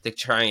there to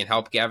try and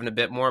help Gavin a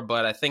bit more.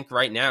 But I think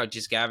right now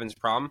just Gavin's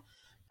problem.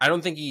 I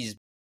don't think he's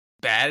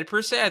bad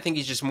per se. I think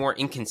he's just more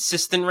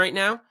inconsistent right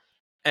now,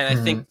 and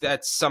I think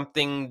that's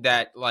something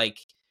that like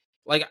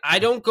I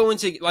don't go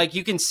into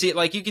you can see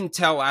you can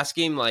tell last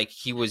game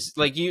he was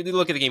you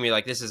look at the game, you're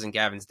like, this isn't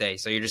Gavin's day,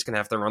 so you're just gonna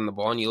have to run the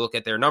ball, and you look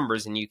at their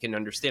numbers and you can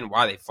understand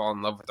why they fall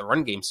in love with the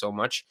run game so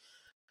much.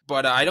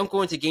 But I don't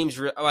go into games.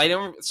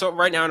 So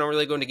right now I don't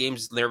really go into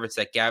games nervous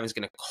that Gavin's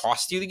gonna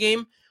cost you the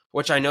game,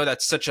 which I know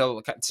that's such a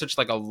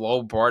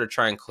low bar to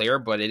try and clear,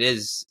 but it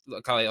is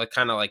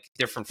kind of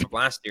different from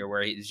last year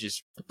where it was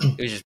just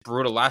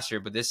brutal last year.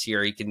 But this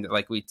year he can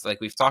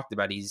we've talked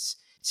about,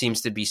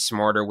 seems to be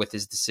smarter with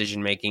his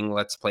decision making,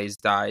 lets plays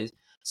die.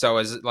 So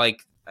as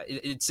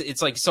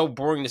it's so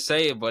boring to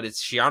say, but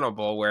it's Shiano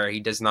Bowl where he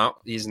does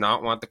not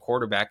want the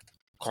quarterback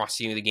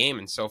costing you the game.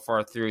 And so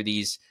far through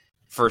these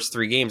first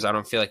 3 games, I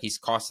don't feel like he's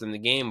cost them the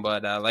game.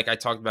 But like I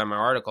talked about in my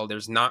article,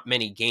 there's not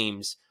many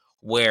games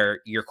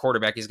where your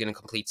quarterback is going to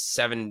complete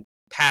 7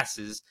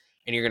 passes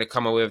and you're going to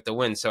come away with the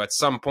win. So at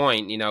some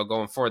point,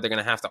 going forward, they're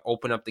going to have to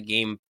open up the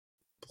game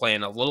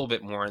plan a little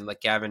bit more and let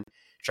Gavin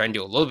try and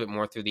do a little bit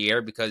more through the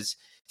air, because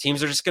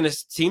teams are just going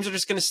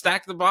to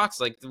stack the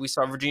box like we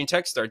saw Virginia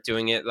Tech start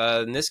doing it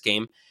in this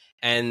game.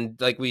 And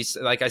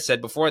like I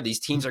said before, these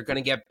teams are going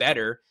to get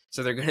better,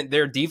 so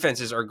their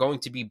defenses are going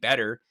to be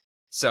better.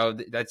 So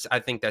I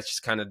think that's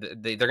just kind of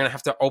they're going to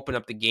have to open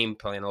up the game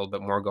plan a little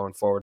bit more going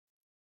forward.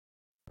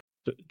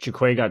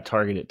 Jaquay got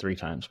targeted 3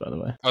 times, by the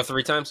way. Oh,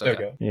 3 times?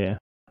 Okay. Yeah,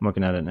 I'm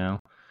looking at it now.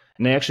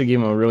 And they actually gave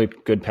him a really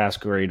good pass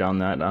grade on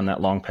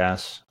that long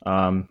pass.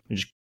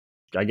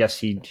 I guess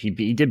he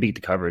did beat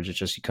the coverage. It's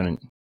just he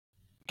couldn't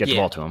get the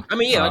ball to him. I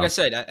mean, like I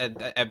said,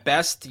 at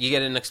best you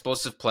get an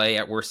explosive play.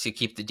 At worst, you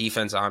keep the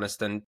defense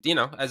honest. And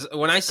as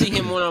when I see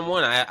him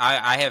 1-on-1,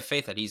 I have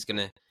faith that he's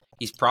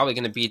probably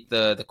gonna beat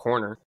the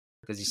corner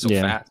because he's so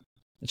fat.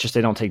 It's just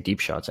they don't take deep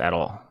shots at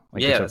all.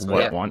 Like they took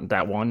that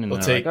one, and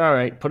they're like, all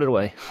right, put it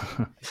away.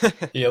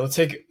 Yeah,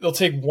 they'll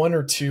take one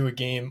or two a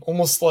game,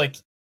 almost like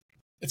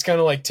it's kind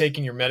of like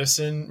taking your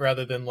medicine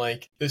rather than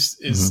like this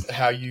is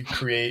how you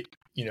create,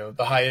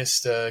 the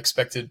highest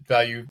expected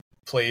value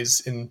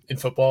plays in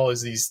football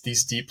is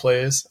these deep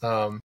plays.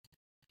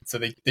 So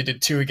they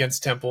did two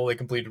against Temple, they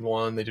completed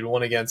one. They did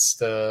one against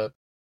Virginia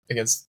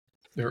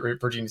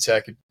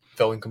Tech, it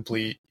fell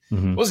incomplete.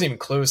 It wasn't even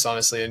close,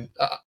 honestly, and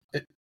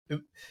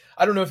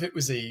I don't know if it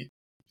was a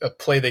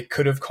play they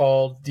could have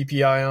called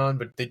DPI on,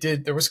 but they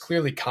did. There was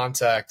clearly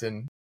contact,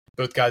 and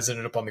both guys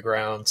ended up on the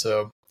ground.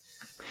 So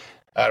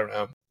I don't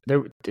know.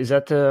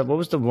 What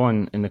was the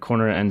one in the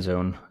corner of the end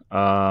zone?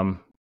 The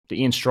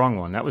Ian Strong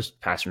one. That was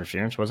pass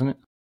interference, wasn't it?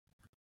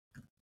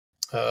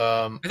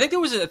 I think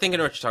there was. I think I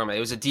know what you're talking about.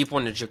 It was a deep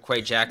one to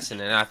Jaquay Jackson,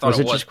 and I thought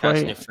it was pass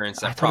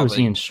interference. I thought it was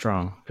Ian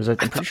Strong because I'm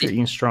pretty sure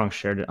Ian Strong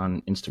shared it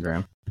on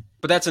Instagram.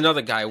 But that's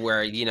another guy where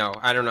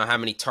I don't know how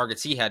many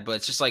targets he had, but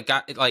it's just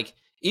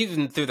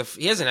even through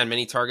he hasn't had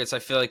many targets. I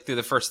feel like through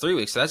the first 3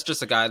 weeks. So that's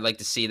just a guy I'd like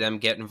to see them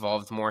get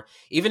involved more.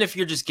 Even if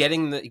you're just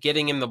getting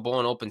him the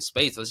ball in open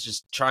space, let's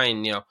just try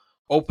and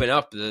open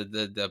up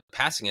the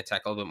passing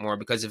attack a little bit more.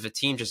 Because if a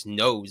team just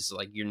knows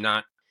like you're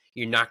not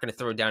going to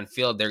throw it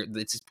downfield,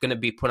 it's going to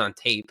be put on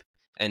tape,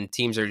 and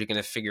teams are going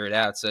to figure it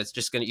out. So you're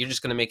just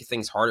going to make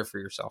things harder for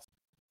yourself.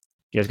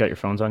 You guys got your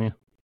phones on you?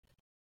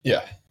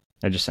 Yeah,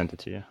 I just sent it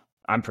to you.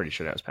 I'm pretty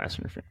sure that was pass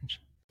interference.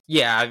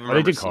 Yeah, I remember.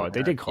 They did call it.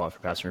 They did call it for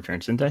pass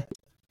interference, didn't they?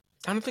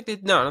 I don't think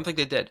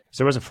they did.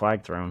 So there was a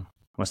flag thrown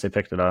unless they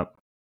picked it up.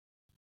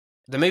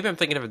 Then maybe I'm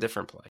thinking of a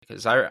different play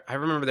because I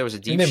remember there was a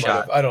deep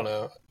shot. I don't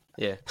know.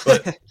 Yeah,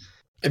 but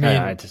I mean,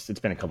 it's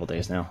been a couple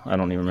days now. I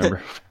don't even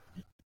remember.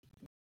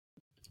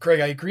 Craig,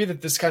 I agree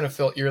that this kind of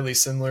felt eerily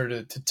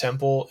similar to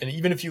Temple, and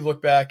even if you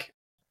look back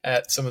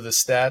at some of the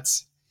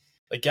stats,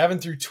 like Gavin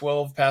threw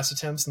 12 pass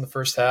attempts in the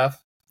first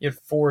half. He had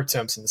 4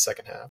 attempts in the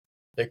second half.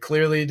 They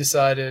clearly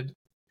decided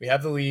we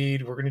have the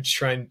lead. We're going to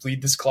try and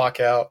bleed this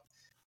clock out,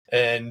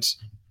 and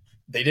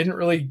they didn't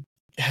really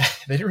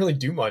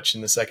do much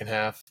in the second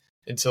half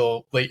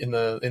until late in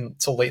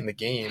the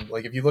game.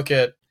 Like if you look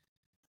at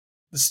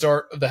the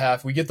start of the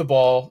half, we get the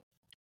ball,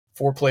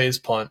 4 plays,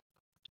 punt.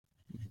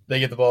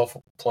 They get the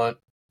ball, punt.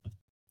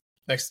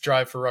 Next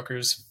drive for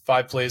Rutgers,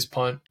 5 plays,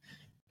 punt.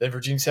 Then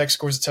Virginia Tech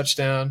scores a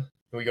touchdown,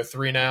 and we go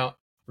 3 and out.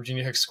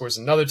 Virginia Tech scores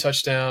another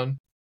touchdown.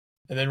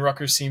 And then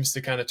Rutgers seems to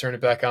kind of turn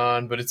it back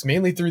on, but it's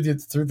mainly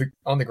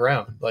on the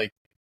ground. Like,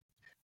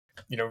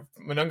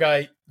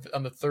 Manungai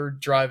on the third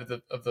drive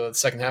of the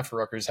second half for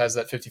Rutgers has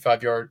that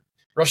 55-yard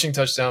rushing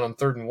touchdown on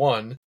 3rd and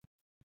 1,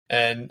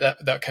 and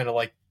that kind of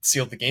like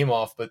sealed the game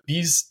off. But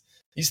these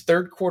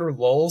third quarter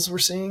lulls we're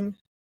seeing,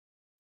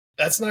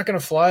 that's not going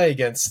to fly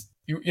against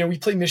we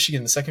play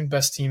Michigan, the second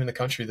best team in the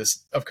country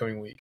this upcoming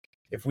week.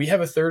 If we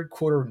have a third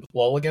quarter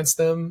lull against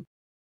them,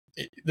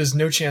 there's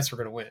no chance we're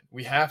going to win.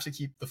 We have to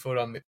keep the foot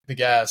on the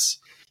gas,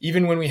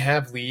 even when we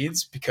have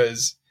leads,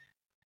 because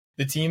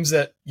the teams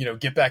that,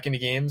 get back into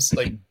games,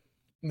 like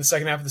in the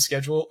second half of the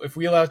schedule, if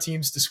we allow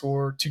teams to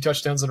score 2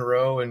 touchdowns in a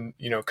row and,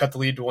 cut the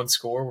lead to 1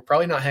 score, we're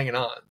probably not hanging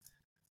on.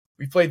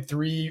 We played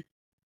 3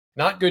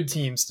 not good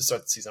teams to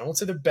start the season. I won't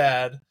say they're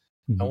bad.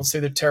 I won't say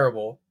they're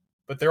terrible,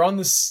 but they're on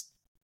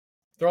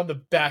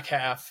the back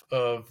half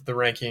of the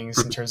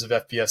rankings in terms of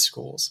FBS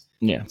schools.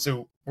 Yeah.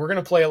 So we're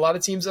going to play a lot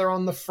of teams that are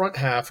on the front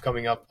half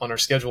coming up on our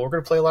schedule. We're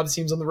going to play a lot of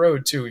teams on the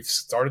road too. We've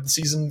started the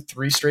season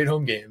 3 straight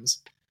home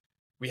games.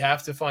 We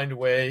have to find a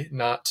way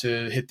not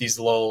to hit these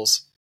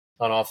lulls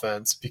on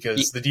offense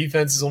because the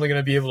defense is only going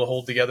to be able to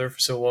hold together for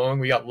so long.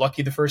 We got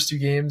lucky the first 2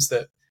 games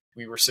that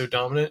we were so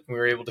dominant and we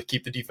were able to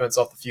keep the defense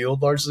off the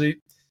field largely.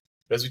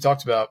 But as we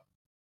talked about,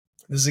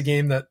 this is a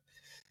game that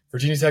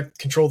Virginia Tech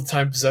controlled the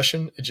time of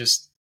possession.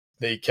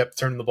 They kept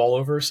turning the ball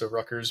over, so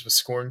Rutgers was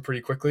scoring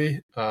pretty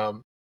quickly.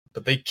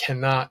 But they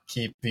cannot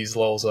keep these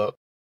lulls up.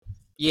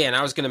 Yeah, and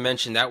I was going to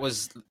mention that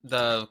was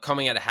the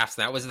coming out of half.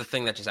 That was the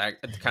thing that just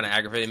kind of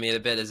aggravated me a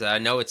bit. Is I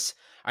know it's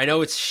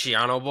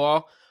Shiano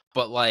ball,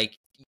 but like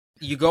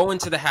you go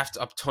into the half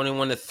up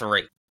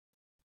 21-3.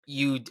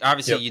 You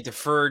obviously you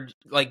deferred.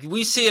 Like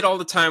we see it all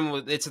the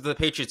time. It's the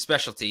Patriots'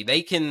 specialty.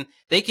 They can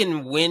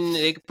win.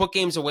 They can put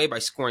games away by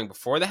scoring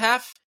before the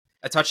half,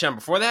 a touchdown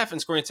before the half, and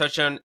scoring a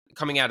touchdown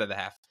coming out of the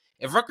half.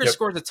 If Rutgers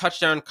scores a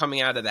touchdown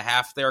coming out of the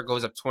half, there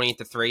goes up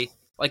 20-3.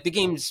 Like the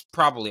game's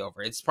probably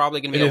over. It's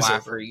probably going to be a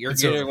laugher. You're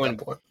going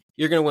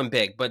to win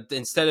big. But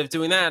instead of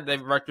doing that, the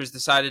Rutgers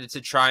decided to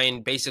try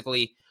and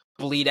basically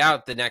bleed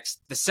out the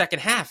second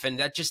half, and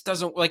that just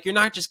doesn't you're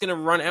not just going to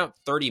run out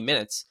 30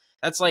 minutes.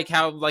 That's like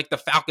how the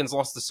Falcons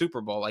lost the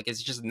Super Bowl. Like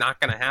it's just not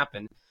going to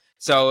happen.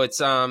 So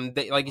it's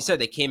like you said,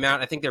 they came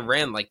out. I think they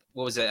ran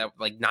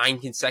 9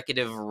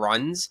 consecutive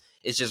runs.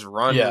 It's just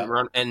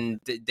run, and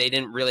they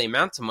didn't really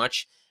amount to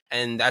much.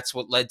 And that's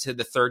what led to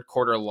the third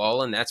quarter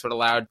lull, and that's what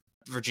allowed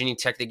Virginia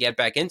Tech to get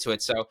back into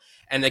it. So,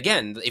 and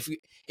again,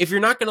 if you're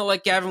not going to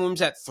let Gavin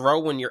Williams throw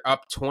when you're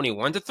up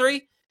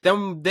 21-3,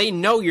 then they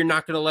know you're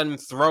not going to let them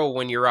throw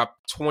when you're up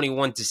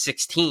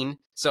 21-16.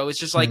 So it's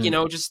just like,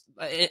 just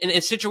in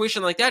a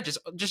situation like that,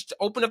 just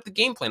open up the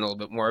game plan a little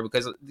bit more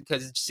because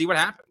see what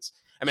happens.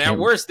 I mean, at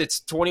worst, it's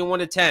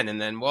 21-10,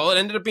 and then, it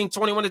ended up being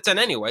 21-10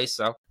 anyway,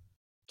 so.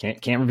 Can't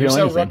reveal Here's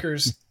anything. how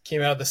Rutgers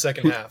came out of the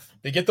second half.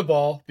 They get the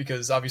ball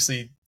because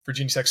obviously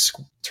Virginia Tech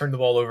turned the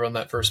ball over on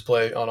that first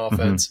play on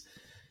offense.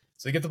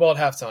 So they get the ball at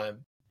halftime.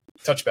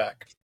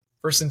 Touchback.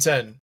 1st and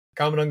 10.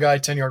 Kamanungai,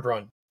 10-yard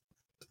run.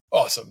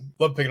 Awesome.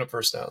 Love picking up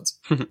first downs.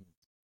 3rd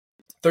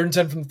and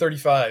 10 from the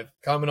 35.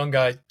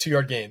 Kamanungai,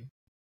 2-yard gain.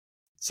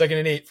 2nd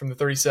and 8 from the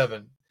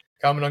 37.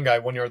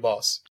 Kamanungai, 1-yard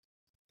loss.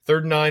 3rd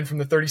and 9 from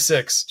the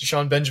 36.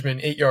 Deshaun Benjamin,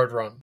 8-yard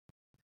run.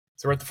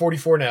 So we're at the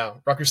 44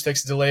 now. Rutgers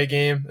takes a delay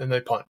game, and they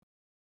punt.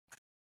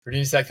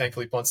 Virginia Tech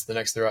thankfully punts the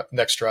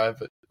next drive,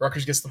 but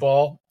Rutgers gets the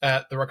ball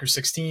at the Rutgers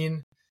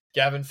 16.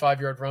 Gavin,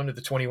 5-yard run to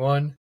the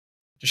 21.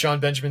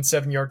 Deshaun Benjamin,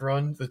 7-yard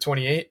run to the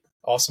 28.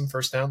 Awesome.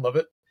 First down. Love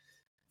it.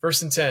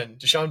 1st and 10.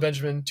 Deshaun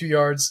Benjamin, 2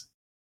 yards.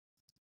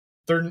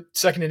 2nd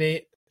and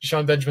 8.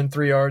 Deshaun Benjamin,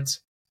 3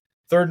 yards.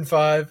 3rd and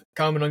 5.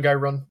 Kamanungai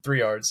run 3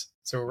 yards.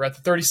 So we're at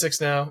the 36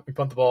 now. We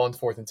punt the ball on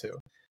 4th and 2.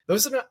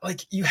 Those are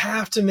not, you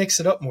have to mix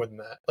it up more than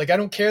that. I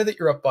don't care that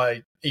you're up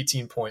by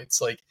 18 points.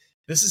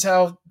 This is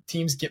how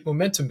teams get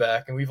momentum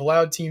back, and we've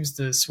allowed teams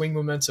to swing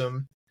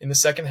momentum in the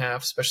second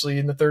half, especially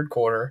in the third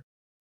quarter,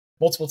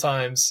 multiple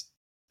times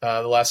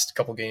the last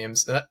couple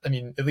games.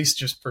 And at least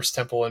just versus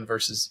Temple and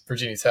versus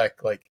Virginia Tech.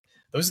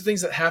 Those are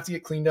things that have to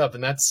get cleaned up,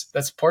 and that's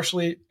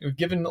partially, we've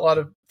given a lot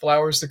of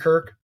flowers to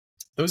Kirk.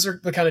 Those are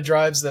the kind of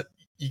drives that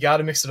you got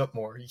to mix it up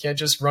more. You can't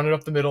just run it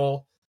up the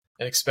middle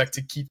and expect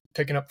to keep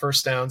picking up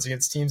first downs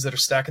against teams that are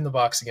stacking the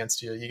box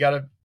against you. You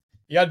gotta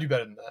do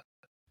better than that.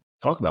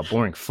 Talk about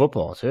boring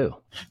football too.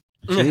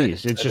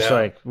 Jeez, it's just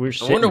we're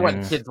sitting. I wonder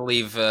what kids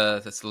leave.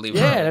 Leave.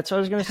 Yeah, that's what I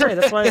was gonna say.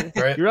 That's why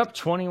right? You're up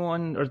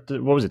 21 or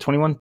what was it?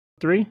 21-3.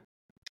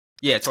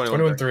 Yeah,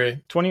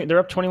 21-3. 20. They're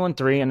up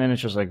 21-3, and then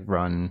it's just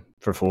run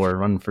for 4,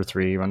 run for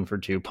 3, run for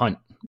 2, punt,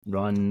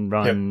 run,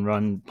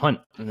 punt,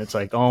 and it's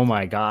oh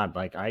my god,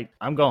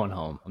 I'm going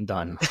home. I'm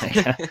done.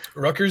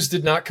 Rutgers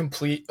did not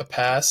complete a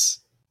pass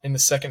in the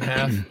second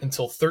half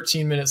until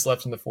 13 minutes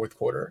left in the fourth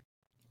quarter.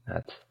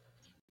 That's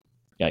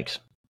yikes.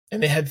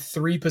 And they had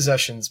 3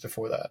 possessions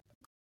before that.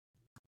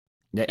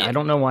 Yeah, I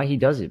don't know why he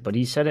does it, but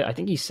he said it. I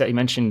think he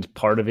mentioned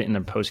part of it in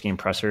the post-game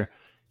presser.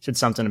 He said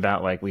something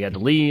about we had the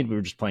lead, we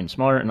were just playing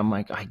smart, and I'm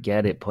I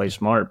get it, play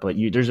smart, but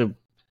there's a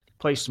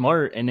play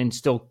smart and then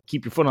still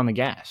keep your foot on the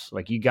gas.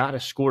 You got to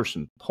score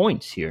some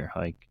points here.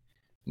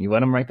 You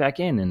let him right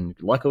back in, and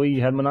luckily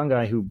you had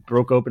Monangai who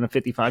broke open a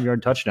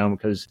 55-yard touchdown,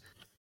 because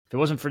if it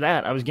wasn't for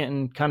that, I was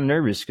getting kind of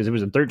nervous because it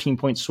was a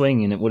 13-point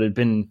swing, and it would have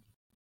been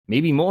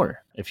maybe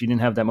more if you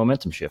didn't have that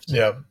momentum shift.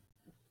 Yeah.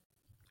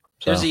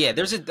 So.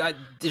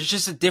 There's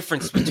just a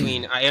difference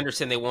between, I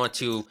understand they want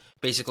to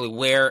basically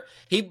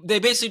they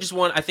basically just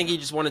want, I think he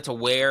just wanted to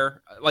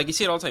wear, you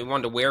see it all the time, he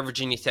wanted to wear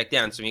Virginia Tech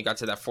down. So when you got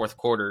to that fourth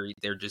quarter,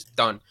 they're just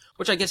done,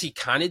 which I guess he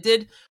kind of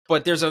did,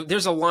 but there's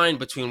a line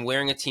between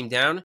wearing a team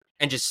down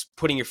and just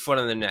putting your foot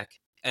on the neck.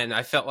 And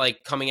I felt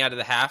like coming out of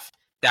the half,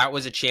 that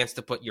was a chance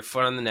to put your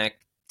foot on the neck,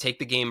 take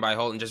the game by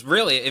hold, and just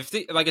really, if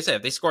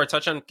they score a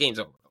touchdown, game's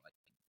over.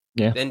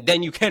 Yeah.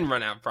 Then you can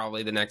run out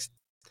probably the next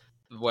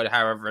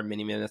however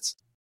many minutes.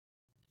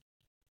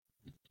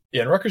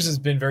 Yeah, and Rutgers has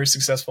been very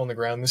successful on the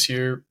ground this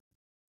year,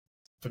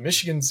 but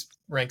Michigan's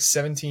ranked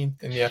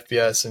 17th in the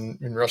FBS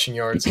in rushing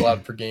yards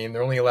allowed per game.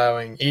 They're only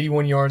allowing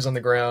 81 yards on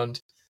the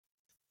ground,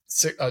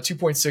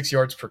 2.6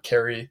 yards per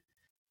carry.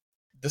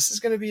 This is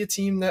going to be a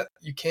team that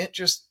you can't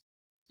just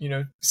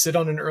sit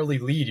on an early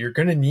lead. You're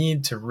going to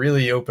need to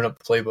really open up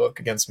the playbook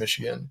against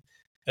Michigan.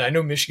 And I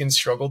know Michigan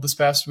struggled this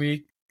past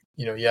week.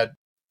 You had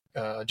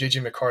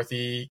J.J.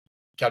 McCarthy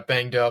got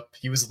banged up.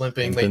 He was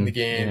limping late in the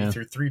game. Yeah. He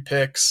threw 3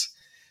 picks.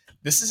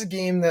 This is a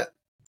game that,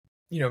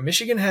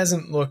 Michigan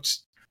hasn't looked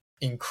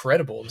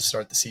incredible to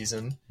start the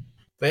season.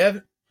 They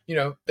haven't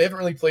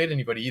really played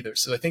anybody either.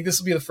 So I think this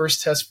will be the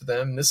first test for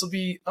them. And this will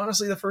be,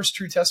 honestly, the first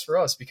true test for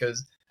us,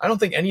 because I don't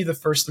think any of the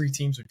first 3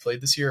 teams we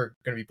played this year are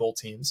going to be bowl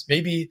teams.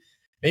 Maybe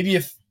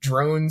if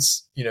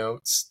Drones,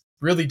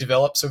 really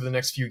develops over the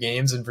next few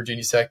games and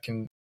Virginia Tech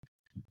can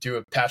do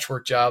a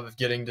patchwork job of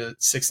getting to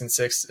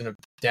 6-6 in a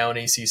down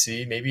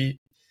ACC, maybe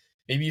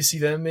you see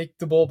them make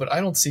the bowl, but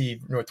I don't see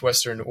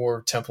Northwestern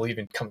or Temple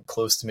even coming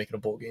close to making a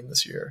bowl game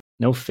this year.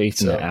 No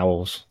faith in the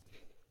Owls.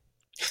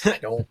 I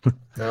don't.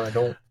 No, I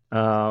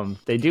don't.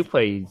 They do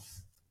play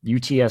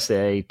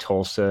UTSA,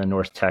 Tulsa,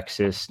 North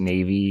Texas,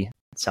 Navy,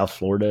 South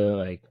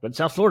Florida. But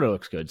South Florida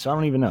looks good, so I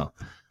don't even know.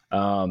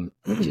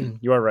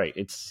 You are right.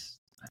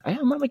 I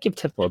might give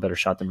Temple a better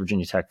shot than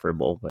Virginia Tech for a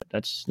bowl, but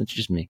that's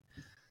just me.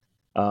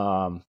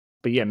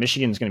 But yeah,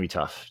 Michigan's going to be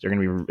tough. They're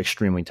going to be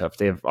extremely tough.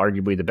 They have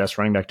arguably the best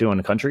running back duo in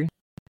the country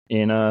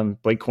in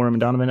Blake Corum and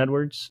Donovan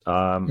Edwards.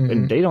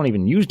 And they don't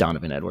even use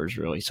Donovan Edwards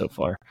really so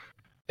far.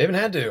 They haven't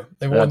had to.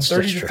 They won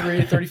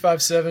 30-3,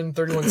 35-7,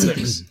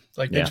 31-6.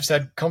 They just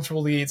had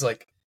comfortable leads. The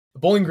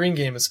Bowling Green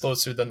game is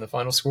closer than the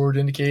final score would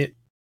indicate.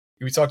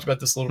 We talked about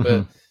this a little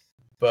bit.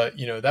 But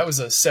that was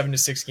a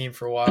 7-6 game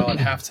for a while. At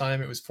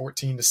halftime, it was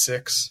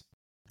 14-6.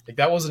 Like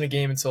that wasn't a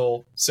game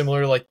until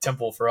similar to like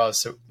Temple for us.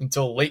 So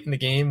until late in the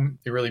game,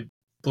 they really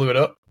blew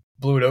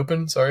it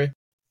open. Sorry.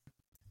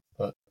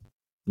 But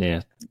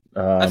yeah,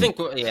 I think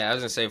I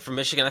was gonna say for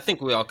Michigan, I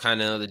think we all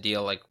kind of know the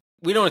deal. Like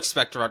we don't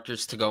expect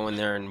Rutgers to go in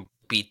there and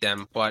beat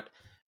them, but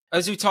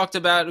as we talked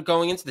about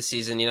going into the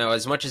season,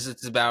 as much as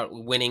it's about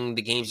winning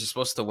the games you're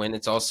supposed to win,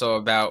 it's also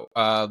about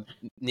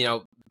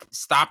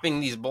stopping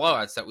these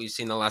blowouts that we've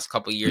seen the last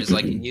couple of years.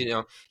 Like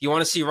you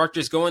want to see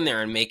Rutgers go in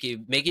there and make it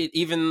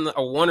even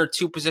a 1 or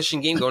 2 possession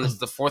game going into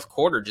the fourth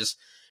quarter. Just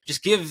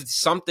give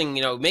something,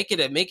 make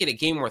it a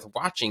game worth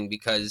watching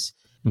because.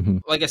 Mm-hmm.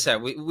 Like I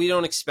said, we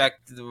don't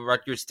expect the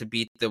Rutgers to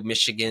beat the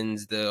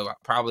Michigans.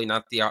 Probably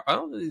not the.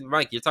 Oh,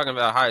 Mike, you're talking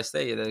about Ohio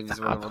State. That was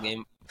a wonderful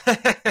game.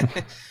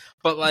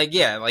 But I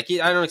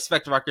don't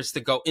expect Rutgers to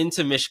go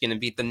into Michigan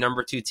and beat the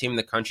number 2 team in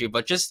the country.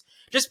 But just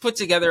put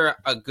together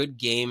a good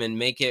game and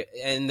make it.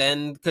 And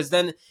then because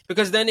then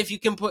if you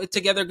can put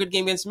together a good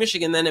game against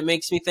Michigan, then it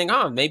makes me think,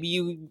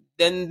 maybe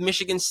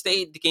Michigan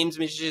State, the games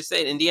Michigan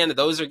State, Indiana,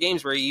 those are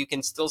games where you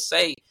can still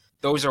say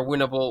those are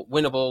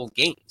winnable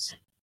games.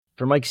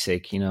 For Mike's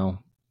sake,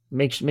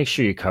 make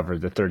sure you cover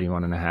the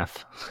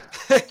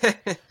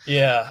 31.5.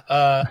 Yeah,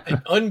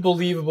 an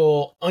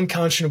unbelievable,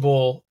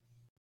 unconscionable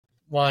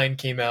line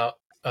came out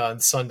on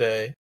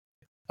Sunday.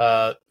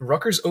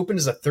 Rutgers opened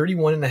as a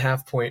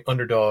 31.5 point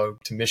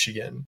underdog to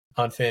Michigan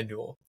on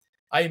FanDuel.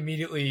 I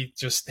immediately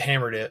just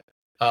hammered it.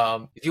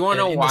 If you want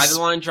to know why the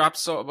line dropped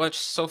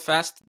so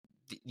fast,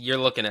 you're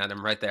looking at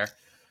him right there.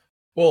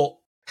 Well,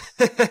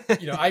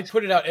 I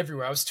put it out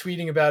everywhere. I was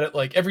tweeting about it.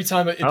 Like every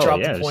time it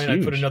dropped a point, I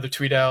put another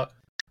tweet out.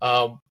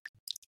 The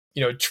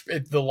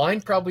line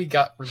probably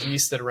got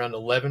released at around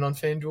 11 on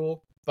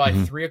FanDuel. By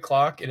 3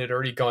 o'clock, it had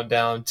already gone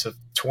down to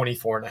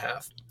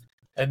 24.5.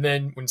 And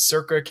then when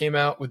Circa came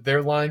out with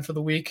their line for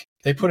the week,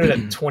 they put it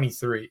at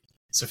 23.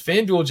 So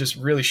FanDuel just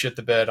really shit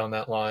the bed on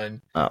that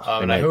line.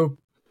 And I hope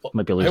a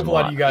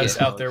lot of you guys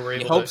out there were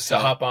able to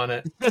hop on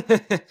it.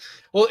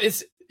 Well,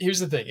 here's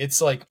the thing.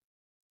 It's like,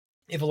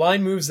 if a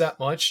line moves that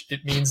much,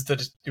 it means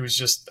that it was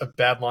just a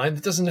bad line.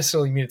 That doesn't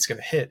necessarily mean it's going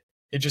to hit.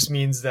 It just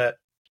means that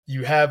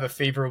you have a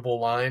favorable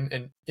line.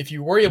 And if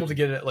you were able to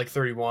get it at like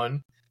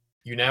 31,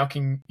 you now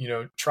can,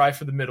 try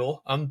for the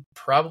middle. I'm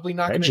probably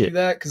not going to do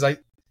that because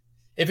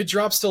if it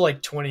drops to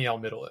like 20, I'll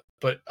middle it.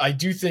 But I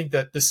do think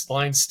that this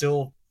line's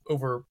still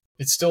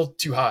it's still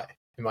too high,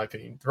 in my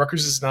opinion.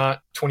 Rutgers is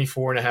not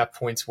 24.5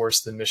 points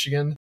worse than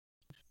Michigan.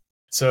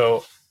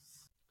 So,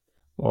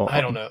 I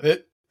don't know.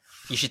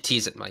 You should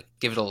tease it, Mike.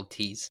 Give it a little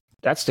tease.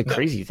 That's the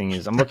crazy thing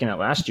is I'm looking at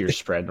last year's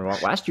spread. Well,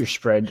 last year's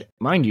spread,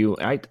 mind you,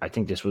 I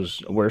think this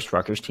was a worse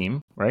Rutgers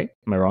team, right?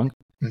 Am I wrong?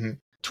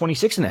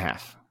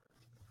 26.5.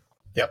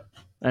 Yep.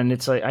 And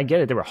it's like, I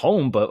get it. They were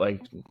home, but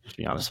to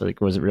be honest,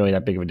 was it really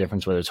that big of a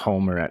difference whether it's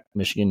home or at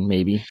Michigan?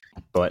 Maybe.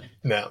 But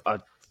no. A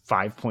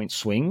 5-point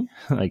swing?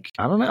 I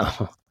don't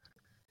know.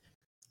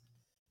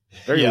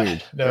 Very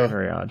weird. No. Very,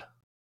 very odd.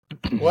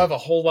 We'll have a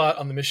whole lot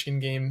on the Michigan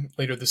game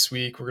later this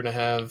week. We're going to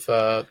have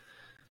a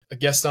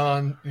guest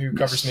on who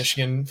covers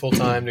Michigan full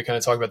time to kind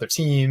of talk about their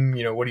team.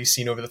 What he's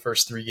seen over the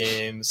first 3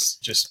 games,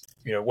 just,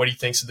 what he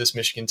thinks of this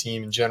Michigan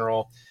team in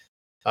general.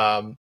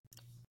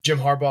 Jim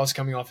Harbaugh's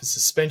coming off his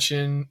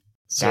suspension,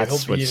 so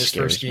he'll be in his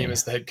first game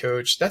as the head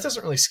coach. That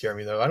doesn't really scare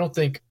me, though. I don't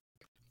think,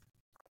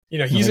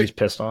 he's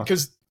pissed off.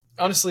 Because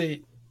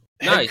honestly,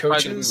 he's probably going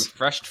to be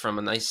refreshed from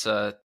a nice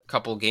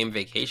couple game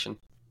vacation.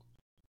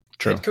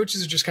 True. Head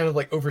coaches are just kind of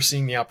like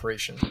overseeing the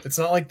operation. It's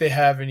not like they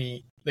have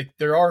any.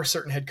 There are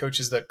certain head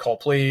coaches that call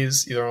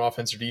plays either on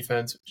offense or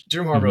defense.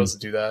 Jim Harbaugh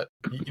doesn't do that.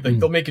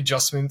 They'll make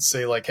adjustments,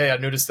 say like, "Hey, I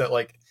noticed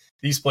that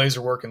these plays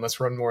are working. Let's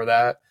run more of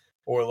that."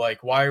 Or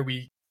why are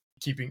we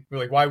doing?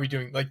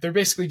 They're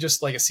basically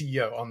just like a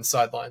CEO on the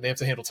sideline. They have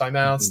to handle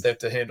timeouts. They have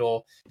to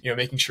handle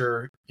making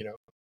sure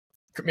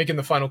making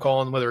the final call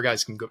on whether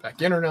guys can go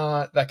back in or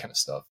not. That kind of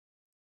stuff.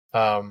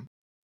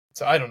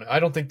 So I don't know. I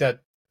don't think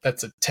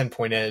that's a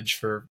 10-point edge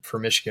for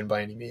Michigan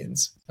by any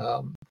means.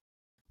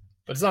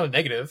 But it's not a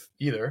negative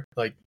either.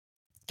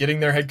 Getting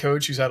their head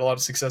coach who's had a lot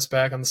of success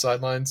back on the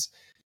sidelines,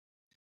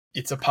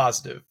 it's a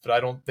positive. But I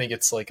don't think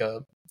it's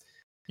they're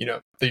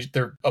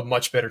a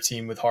much better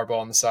team with Harbaugh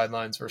on the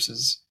sidelines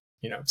versus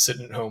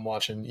sitting at home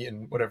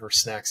eating whatever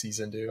snacks he's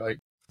into.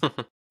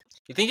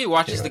 You think he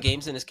watches the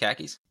games in his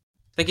khakis?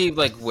 I think he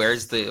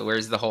wears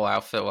the whole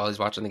outfit while he's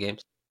watching the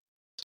games.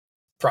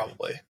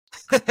 Probably.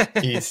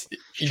 He just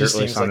shirtless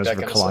seems on like his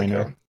that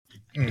recliner.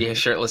 Yeah,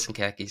 shirtless and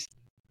khakis.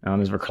 On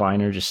his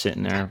recliner, just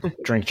sitting there,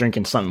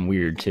 drinking something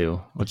weird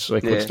too. What's the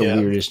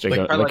weirdest?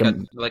 Like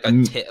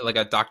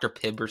a Dr.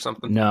 Pibb or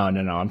something. No.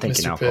 I'm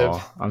thinking Mr. alcohol.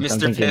 Pibb. I'm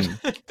Mr. thinking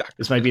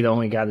this might be the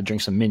only guy that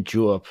drinks a mint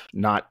julep.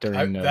 Not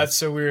during. That's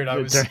so weird. I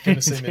was going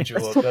to say mint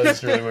julep. That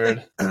is really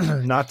weird.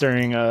 Not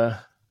during the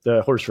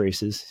horse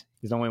races.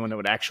 He's the only one that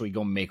would actually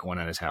go make one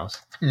at his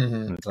house.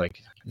 And it's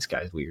this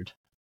guy's weird.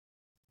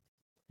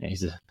 Yeah,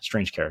 he's a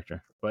strange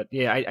character. But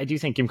yeah, I do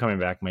think him coming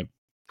back might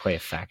play a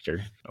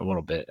factor a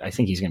little bit. I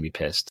think he's going to be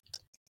pissed.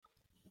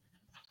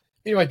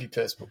 he might be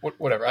pissed, but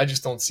whatever. I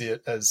just don't see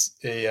it as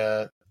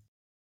a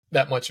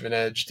that much of an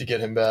edge to get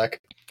him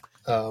back.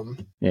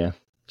 Yeah,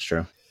 it's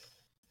true.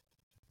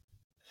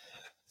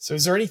 So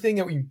is there anything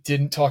that we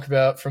didn't talk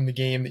about from the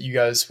game that you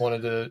guys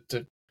wanted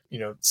to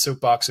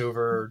soapbox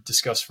over or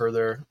discuss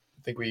further?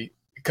 I think we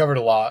covered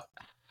a lot.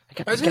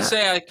 I was going to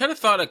say, I kind of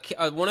thought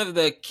one of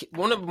the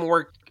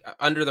more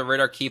under the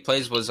radar key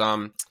plays was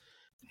I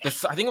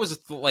think it was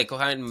like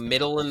kind of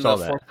middle in the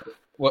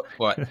fourth.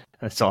 What?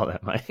 I saw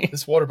that, Mike.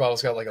 This water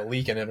bottle's got like a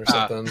leak in it or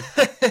something.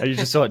 I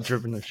just saw it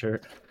dripping the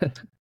shirt.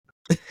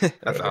 Sorry.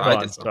 Got the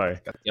other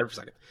for a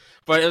second.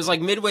 But it was like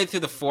midway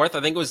through the fourth.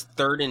 I think it was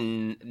 3rd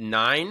and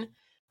 9.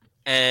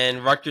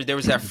 And Rutgers, there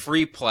was that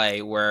free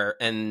play I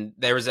think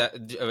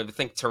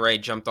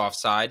Teray jumped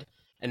offside.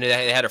 And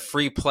they had a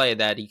free play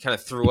that he kind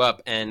of threw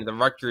up, and the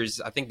Rutgers,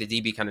 I think the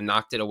DB kind of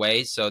knocked it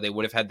away, so they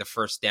would have had the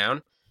first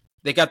down.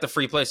 They got the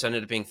free play, so it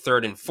ended up being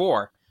 3rd and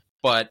 4.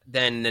 But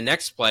then the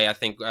next play, I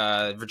think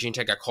Virginia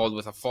Tech got called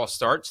with a false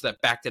start, so that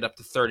backed it up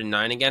to 3rd and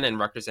 9 again, and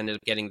Rutgers ended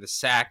up getting the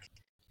sack,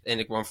 and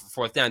it went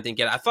for 4th down. Didn't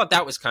get it. I thought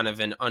that was kind of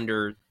an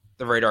under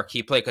the radar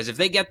key play, because if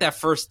they get that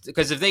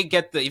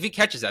if he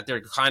catches that, they're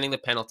declining the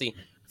penalty,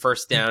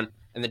 1st down.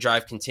 And the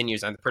drive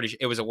continues. I'm pretty sure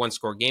it was a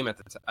one-score game I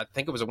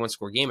think it was a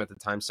one-score game at the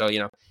time. So,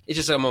 it's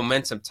just a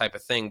momentum type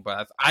of thing.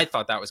 But I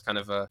thought that was kind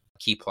of a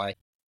key play.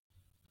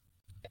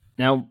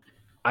 Now,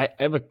 I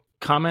have a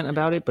comment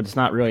about it, but it's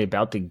not really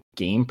about the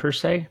game per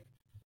se.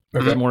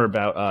 Okay. It's more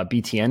about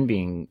BTN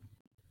being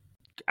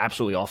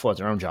absolutely awful at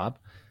their own job.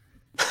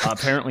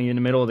 Apparently, in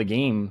the middle of the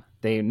game,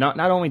 they not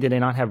only did they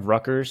not have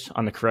Rutgers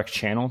on the correct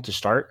channel to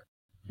start,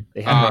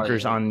 they had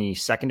Rutgers on the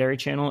secondary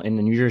channel in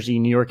the New Jersey,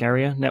 New York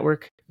area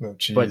network. Oh,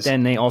 but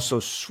then they also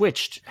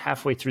switched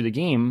halfway through the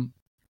game,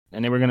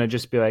 and they were going to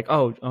just be like,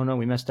 oh no,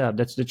 we messed up.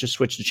 Let's just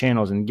switch the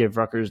channels and give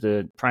Rutgers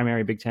the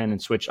primary Big Ten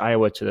and switch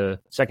Iowa to the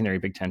secondary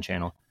Big Ten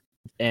channel.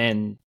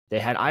 And they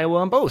had Iowa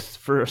on both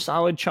for a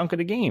solid chunk of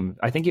the game.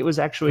 I think it was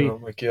actually, oh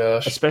my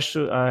gosh,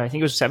 especially, I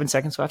think it was 7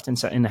 seconds left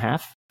in the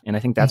half, and I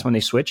think that's when they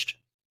switched.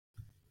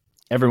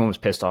 Everyone was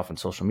pissed off on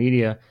social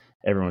media.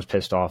 Everyone was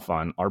pissed off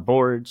on our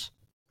boards.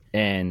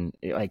 And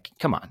like,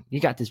 come on, you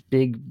got this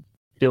big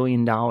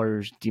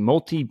multi-billion-dollar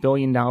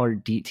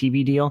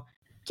TV deal.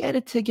 Get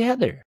it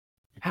together.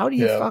 How do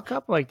you fuck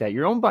up like that?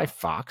 You're owned by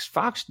Fox.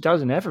 Fox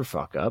doesn't ever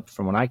fuck up,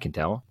 from what I can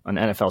tell, on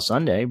NFL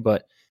Sunday.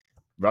 But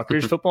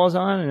Rutgers football's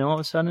on, and all of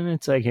a sudden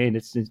it's like, hey,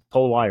 let's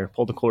pull the wire,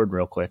 pull the cord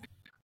real quick.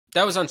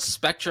 That was on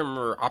Spectrum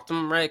or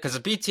Optimum, right? Because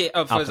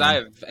because I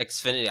have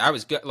Xfinity, I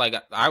was good. I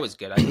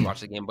could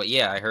watch the game, but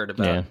I heard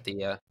about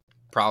the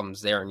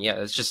problems there, and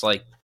it's just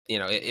like,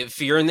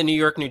 if you're in the New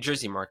York, New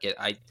Jersey market,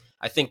 I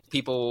think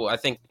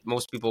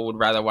most people would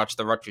rather watch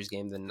the Rutgers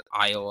game than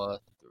Iowa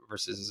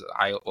versus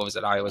Iowa. What was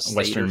it? Iowa State,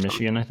 Western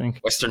Michigan, I think.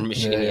 Western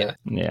Michigan,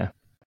 yeah.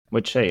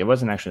 Which, hey, it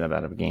wasn't actually that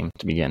bad of a game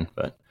to begin,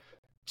 but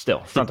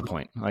still, it's not the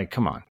point. Like,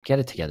 come on, get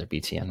it together,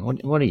 BTN.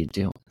 What are you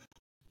doing?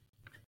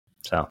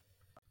 So,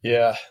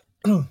 yeah.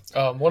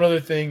 One other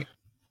thing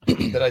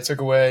that I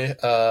took away: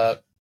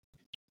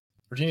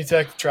 Virginia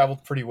Tech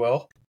traveled pretty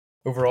well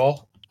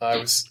overall. I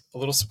was a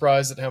little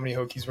surprised at how many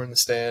Hokies were in the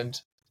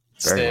stands.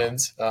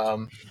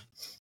 Well.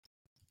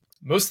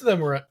 Most of them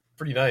were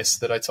pretty nice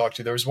that I talked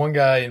to. There was one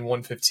guy in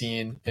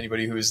 115.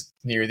 Anybody who was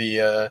near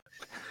the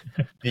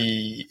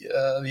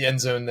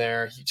end zone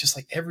there, he just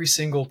like every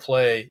single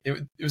play.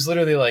 It was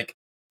literally like,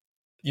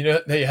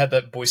 they had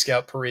that Boy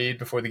Scout parade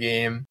before the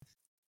game.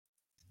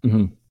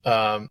 Mm-hmm.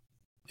 On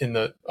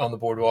the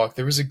boardwalk,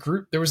 there was a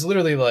group. There was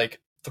literally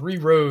like 3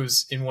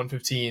 rows in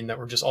 115 that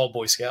were just all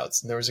Boy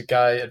Scouts. And there was a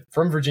guy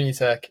from Virginia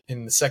Tech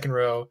in the second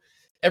row.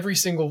 Every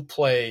single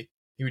play,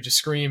 he would just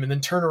scream and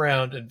then turn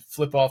around and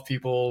flip off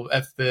people.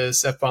 F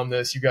this, F-bomb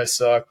this, you guys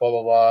suck, blah,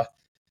 blah,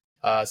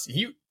 blah. So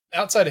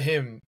outside of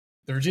him,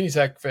 the Virginia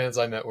Tech fans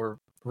I met were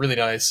really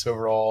nice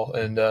overall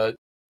and,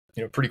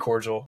 pretty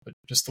cordial. But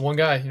just the one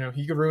guy,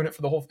 he could ruin it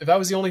for the whole. If I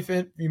was the only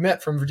fan you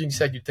met from Virginia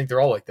Tech, you'd think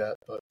they're all like that.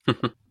 But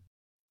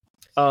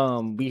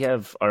we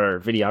have our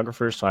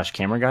videographer /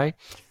 camera guy.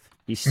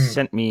 He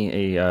sent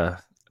me a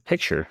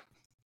picture,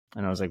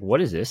 and I was like,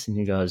 what is this? And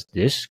he goes,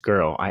 this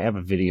girl, I have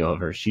a video of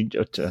her. She,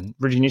 a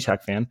Virginia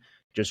Tech fan,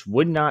 just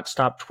would not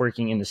stop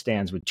twerking in the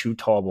stands with 2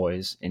 tall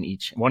boys,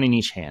 one in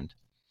each hand.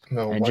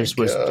 Oh, and just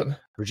was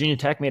Virginia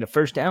Tech made a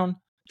first down,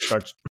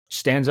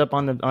 stands up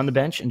on the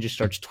bench and just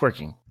starts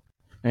twerking.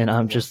 And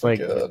I'm just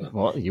like,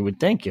 well, you would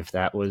think if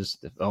that was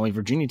the only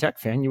Virginia Tech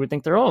fan, you would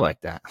think they're all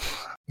like that.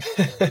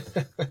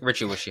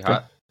 Richie, was she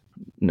hot?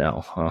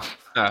 No. Okay.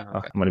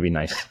 I'm going to be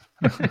nice.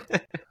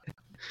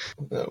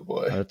 Oh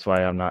boy. That's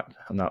why I'm not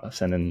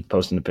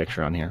posting the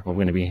picture on here. We're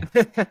going to be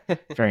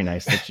very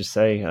nice. Let's just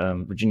say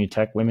Virginia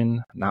Tech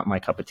women, not my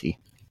cup of tea.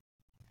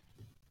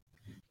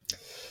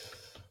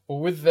 Well,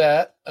 with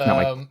that,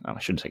 I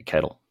shouldn't say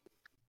kettle.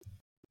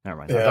 Never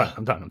mind. Yeah.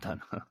 I'm done.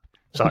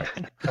 Sorry.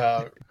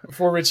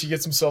 Before Richie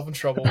gets himself in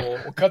trouble,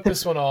 we'll cut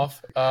this one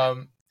off.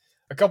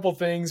 A couple of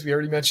things. We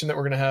already mentioned that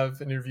we're going to have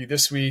an interview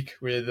this week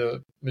with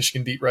a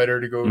Michigan beat writer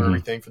to go over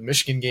everything for the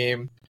Michigan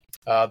game.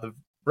 The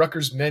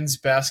Rutgers men's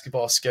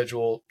basketball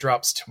schedule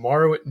drops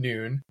tomorrow at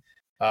noon.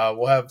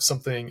 We'll have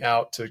something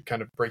out to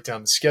kind of break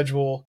down the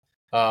schedule.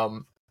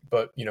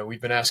 But,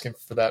 we've been asking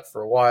for that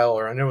for a while,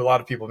 or I know a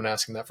lot of people have been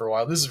asking that for a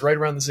while. This is right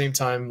around the same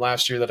time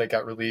last year that it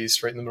got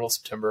released, right in the middle of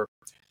September.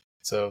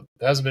 So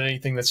there hasn't been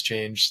anything that's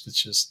changed.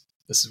 It's just,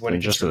 this is when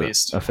it gets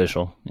released.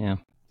 Official, yeah.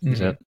 Mm-hmm.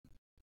 Is it?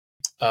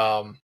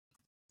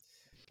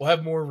 We'll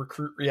have more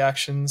recruit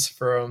reactions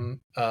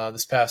from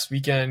this past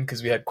weekend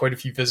because we had quite a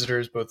few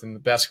visitors, both in the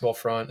basketball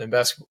front and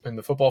in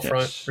the football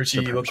front.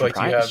 Richie, you look like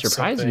you have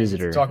surprise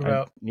visitor to talk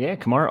about.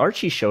 Kamar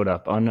Archie showed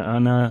up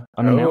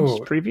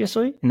unannounced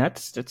previously, and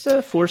that's a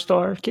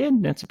 4-star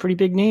kid. That's a pretty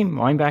big name,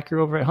 linebacker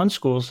over at Hunt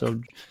School. So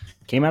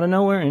came out of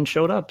nowhere and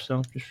showed up.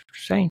 So just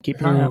saying,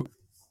 keep an eye out.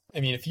 I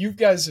mean, if you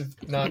guys have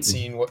not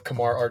seen what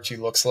Kamar Archie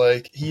looks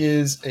like, he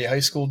is a high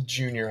school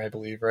junior, I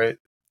believe, right?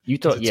 You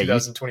thought,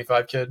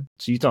 2025 kid.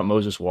 So you thought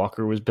Moses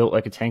Walker was built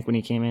like a tank when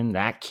he came in?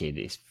 That kid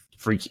is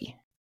freaky.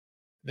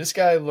 This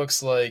guy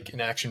looks like an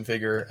action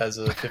figure as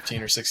a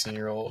 15 or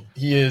 16-year-old.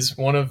 He is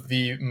one of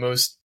the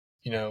most,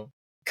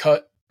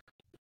 cut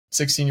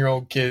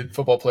 16-year-old kid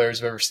football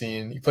players I've ever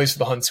seen. He plays for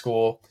the Hunt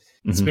School.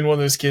 He's been one of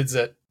those kids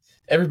that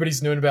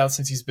everybody's known about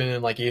since he's been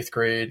in like 8th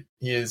grade.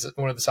 He is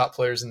one of the top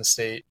players in the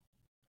state.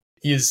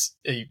 He is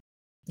he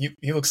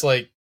looks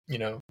like,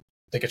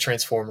 like a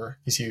transformer.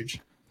 He's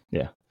huge.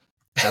 Yeah.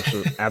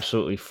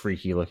 Absolutely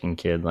freaky looking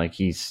kid. Like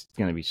he's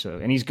going to be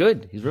and he's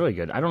good. He's really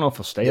good. I don't know if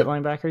he'll stay at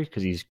linebacker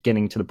because he's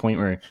getting to the point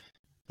where he's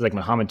like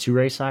Muhammad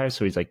Toure size.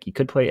 So he's like, he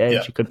could play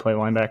edge, he could play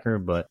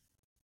linebacker, but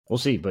we'll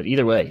see. But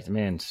either way, the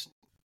man's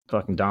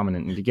fucking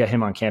dominant. And to get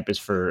him on campus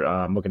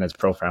for looking at his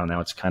profile now,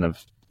 it's kind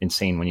of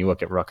insane when you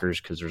look at Rutgers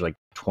because there's like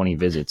 20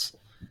 visits.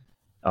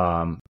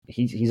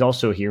 He's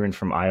also hearing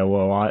from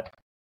Iowa a lot,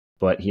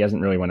 but he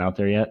hasn't really went out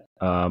there yet.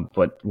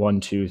 But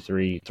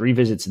 3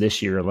 visits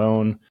this year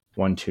alone.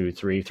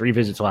 3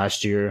 visits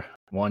last year.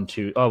 Oh,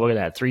 look at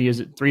that.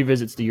 3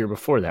 visits the year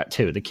before that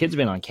too. The kid's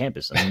been on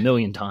campus a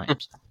million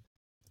times.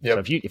 So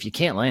if you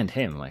can't land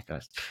him, like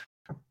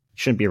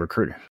shouldn't be a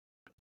recruiter.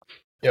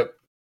 Yep.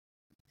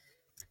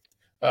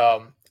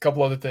 A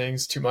couple other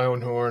things to my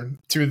own horn.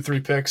 2 of the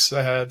 3 picks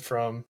I had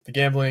from the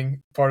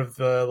gambling part of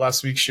the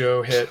last week's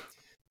show hit.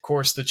 Of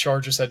course, the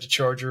Chargers had to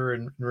charger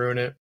and ruin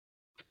it.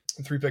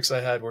 The 3 picks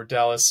I had were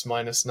Dallas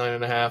minus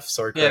 9.5.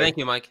 Sorry, Craig. Yeah, thank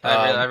you, Mike.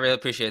 I really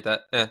appreciate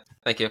that. Yeah,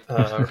 thank you.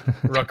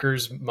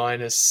 Rutgers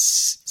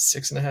minus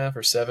 6.5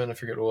 or 7. I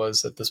forget what it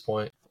was at this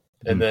point.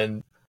 And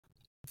then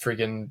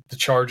freaking the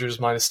Chargers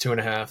minus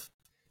 2.5.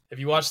 If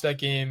you watched that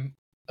game,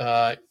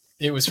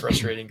 it was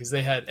frustrating because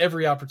they had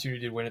every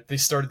opportunity to win it. They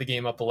started the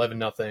game up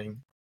 11-0.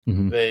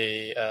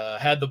 They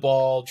had the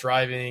ball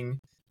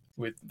driving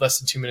with less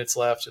than 2 minutes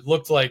left. It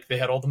looked like they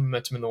had all the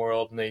momentum in the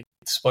world, and they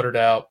sputtered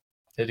out.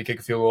 They had to kick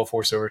a field goal,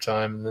 force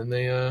overtime, and then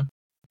they. It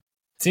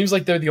seems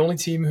like they're the only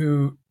team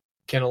who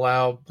can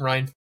allow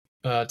Ryan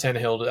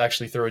Tannehill to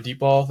actually throw a deep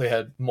ball. They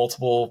had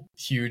multiple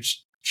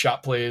huge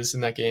shot plays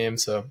in that game.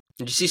 So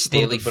did you see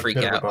Staley freak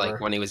out like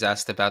when he was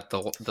asked about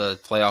the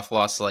playoff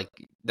loss? Like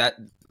that.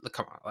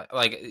 Come on,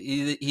 like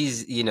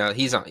he's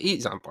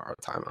on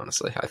borrowed time.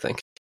 Honestly, I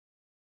think.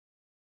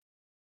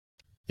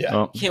 Yeah,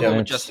 well, can't win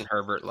with Justin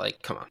Herbert.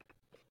 Like, come on.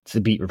 It's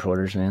the beat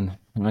reporters, man.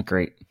 They're not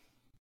great.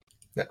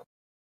 No.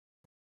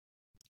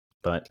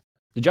 But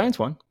the Giants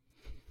won.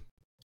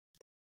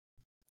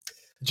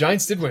 The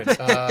Giants did win.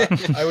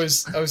 I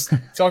was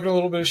talking a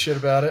little bit of shit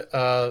about it.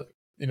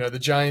 The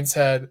Giants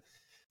had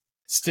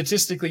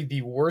statistically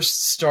the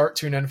worst start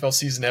to an NFL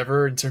season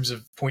ever in terms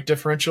of point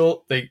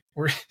differential. They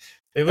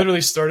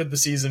literally started the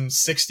season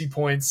 60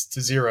 points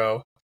to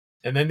 0,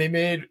 and then they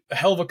made a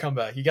hell of a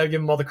comeback. You got to give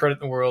them all the credit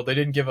in the world. They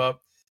didn't give up.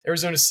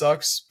 Arizona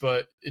sucks,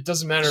 but it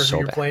doesn't matter who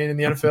you're playing in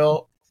the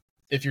NFL.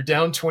 If you're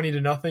down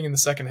 20-0 in the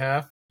second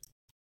half,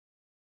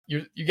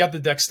 you got the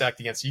deck stacked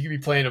against you. You could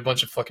be playing a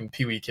bunch of fucking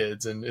peewee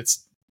kids, and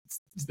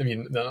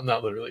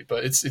not literally,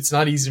 but it's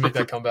not easy to make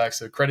that comeback.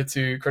 So credit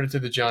to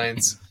the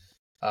Giants.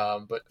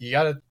 But you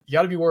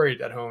gotta be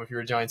worried at home if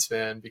you're a Giants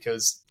fan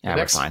because the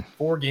next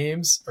 4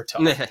 games are tough.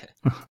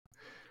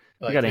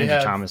 We got Andrew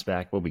Thomas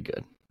back. We'll be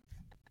good.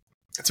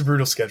 It's a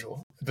brutal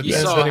schedule. But you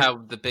saw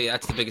how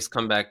that's the biggest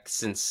comeback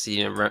since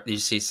you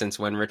see since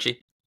when,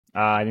 Richie?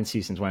 I didn't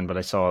see since when, but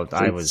I saw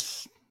I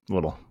was a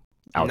little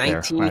out there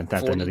at the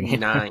end of the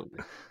game.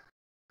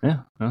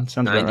 Yeah, well,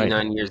 sounds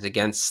 99 years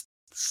against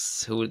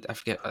who I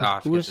forget. I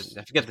forget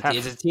the team.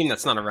 It's a team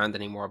that's not around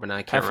anymore, but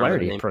I can't remember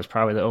the name. Was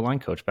probably the O-line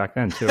coach back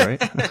then too,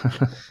 right?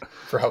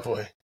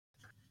 Probably.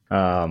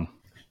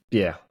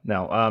 Yeah.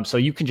 No. So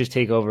you can just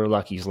take over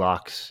Lucky's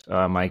locks,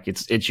 Mike.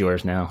 It's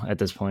yours now at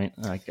this point.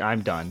 Like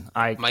I'm done.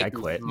 I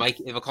quit. Mike,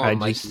 if I call him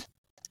Mikey.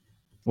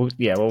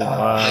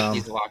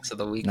 Mikey's locks of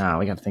the week. No,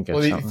 we got to think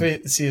of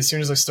something. See, as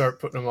soon as I start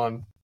putting them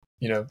on,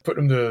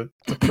 putting them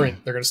to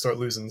print, they're going to start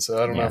losing.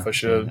 So I don't know if I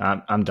should.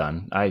 I'm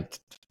done. I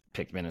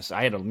picked Minnesota.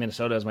 I had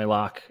Minnesota as my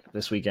lock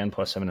this weekend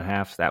plus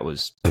 7.5. That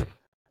was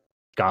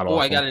god awful. Oh,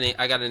 I got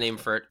a name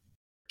for it.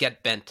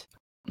 Get bent.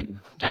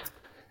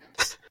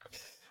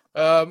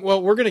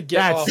 Well, we're going to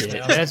get off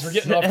now. We're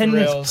getting off the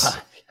rails.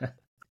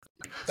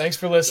 Thanks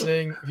for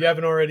listening. If you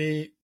haven't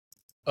already,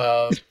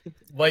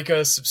 like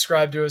us,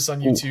 subscribe to us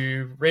on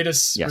YouTube, rate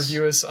us,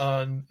 review us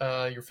on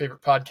your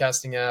favorite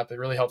podcasting app. It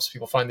really helps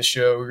people find the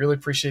show. We really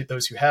appreciate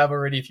those who have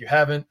already. If you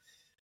haven't,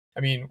 I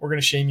mean, we're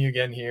going to shame you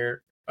again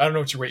here. I don't know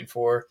what you're waiting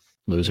for.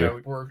 Loser. You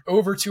know, we're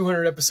over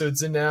 200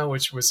 episodes in now,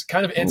 which was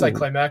kind of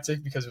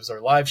anticlimactic because it was our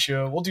live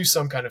show. We'll do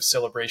some kind of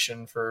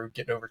celebration for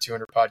getting over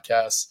 200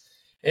 podcasts.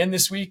 And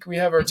this week we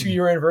have our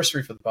 2-year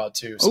anniversary for the pod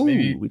too. So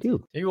maybe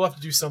we'll have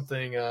to do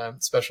something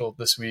special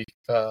this week.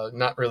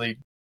 Not really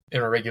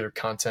in our regular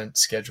content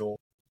schedule.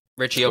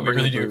 Richie, we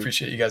really do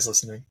appreciate you guys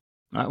listening.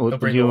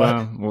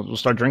 We'll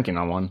start drinking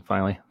on one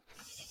finally.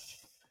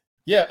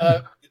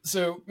 Yeah.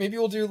 So maybe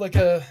we'll do like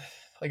a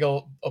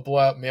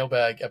blowout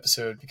mailbag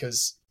episode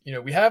because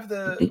we have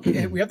the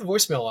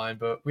voicemail line,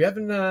 but we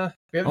haven't had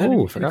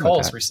any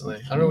calls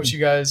recently. I don't know if you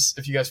guys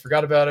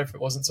forgot about it, if it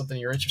wasn't something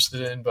you're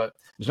interested in, but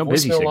there's no voicemail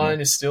busy line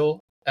is still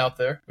out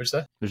there. What's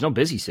that? There's no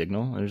busy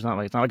signal. It's not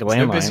like a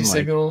landline. No busy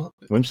signal.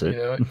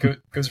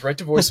 It goes right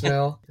to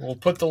voicemail. We'll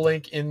put the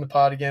link in the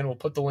pod again. We'll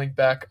put the link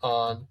back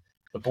on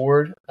the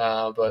board.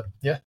 But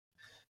yeah,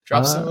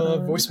 drop some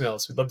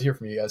voicemails. We'd love to hear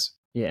from you guys.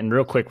 Yeah, and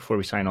real quick before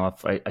we sign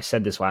off, I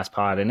said this last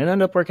pod, and it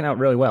ended up working out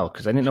really well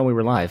because I didn't know we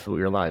were live, but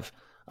we were live.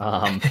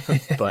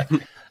 But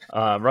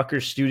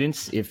Rutgers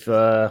students, if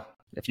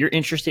you're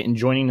interested in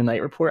joining the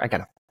Night Report, I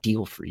got a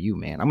deal for you,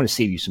 man. I'm going to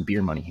save you some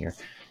beer money here.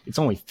 It's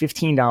only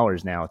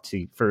 $15 now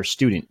for a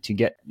student to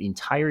get the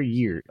entire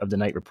year of the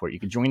Night Report. You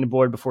can join the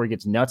board before it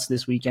gets nuts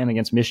this weekend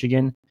against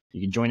Michigan. You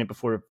can join it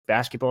before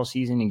basketball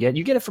season and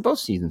you get it for both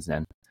seasons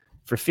then.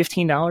 For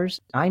 $15,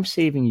 I'm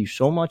saving you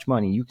so much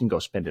money. You can go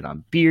spend it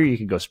on beer. You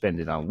can go spend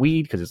it on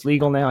weed because it's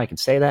legal now. I can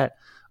say that.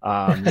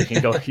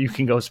 You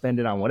can go spend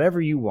it on whatever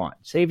you want.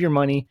 Save your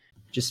money.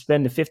 Just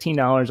spend the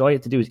 $15. All you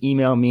have to do is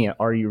email me at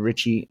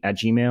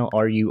rurichie@gmail,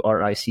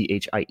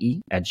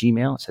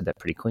 RURICHIE@gmail. I said that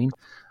pretty clean.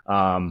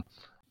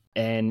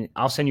 And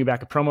I'll send you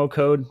back a promo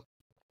code.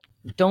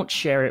 Don't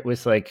share it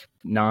with like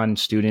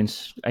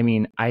non-students. I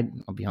mean, I'll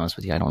be honest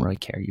with you. I don't really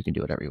care. You can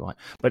do whatever you want.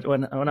 But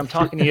when I'm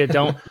talking to you,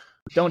 don't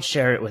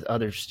share it with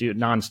other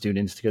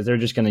non-students because they're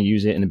just going to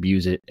use it and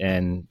abuse it,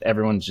 and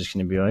everyone's just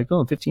going to be like,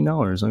 "Oh,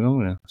 $15." Like,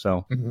 oh, yeah.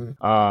 So,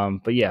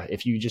 but yeah,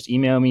 if you just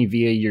email me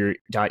via your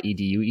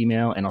 .edu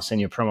email, and I'll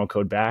send you a promo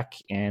code back,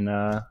 and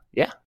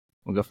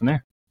we'll go from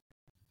there.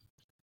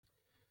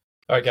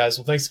 All right, guys.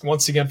 Well, thanks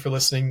once again for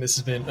listening. This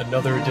has been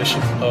another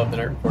edition of the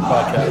Night Report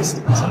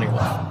podcast. Signing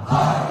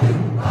off.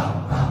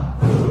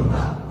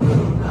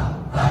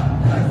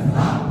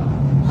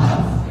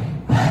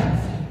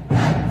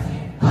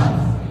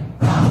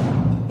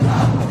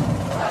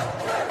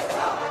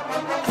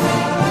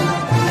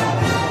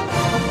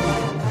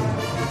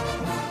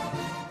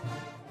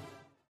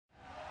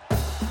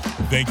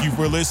 Thank you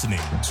for listening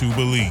to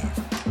Believe.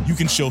 You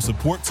can show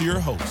support to your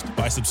host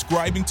by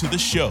subscribing to the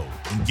show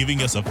and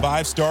giving us a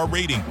 5-star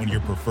rating on your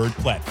preferred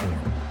platform.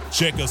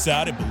 Check us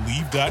out at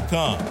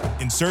Believe.com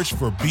and search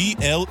for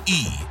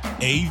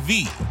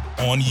BLEAV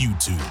on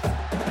YouTube.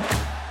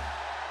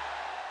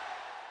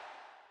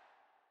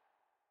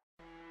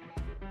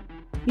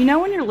 You know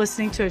when you're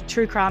listening to a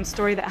true crime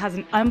story that has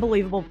an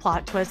unbelievable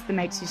plot twist that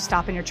makes you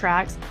stop in your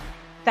tracks?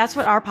 That's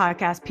what our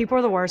podcast, People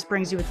Are the Worst,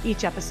 brings you with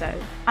each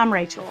episode. I'm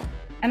Rachel.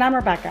 And I'm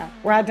Rebecca.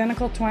 We're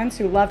identical twins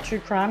who love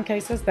true crime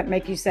cases that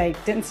make you say,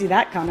 didn't see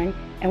that coming,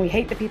 and we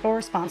hate the people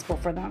responsible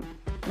for them.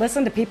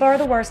 Listen to People Are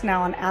the Worst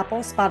now on Apple,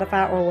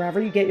 Spotify, or wherever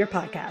you get your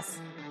podcasts.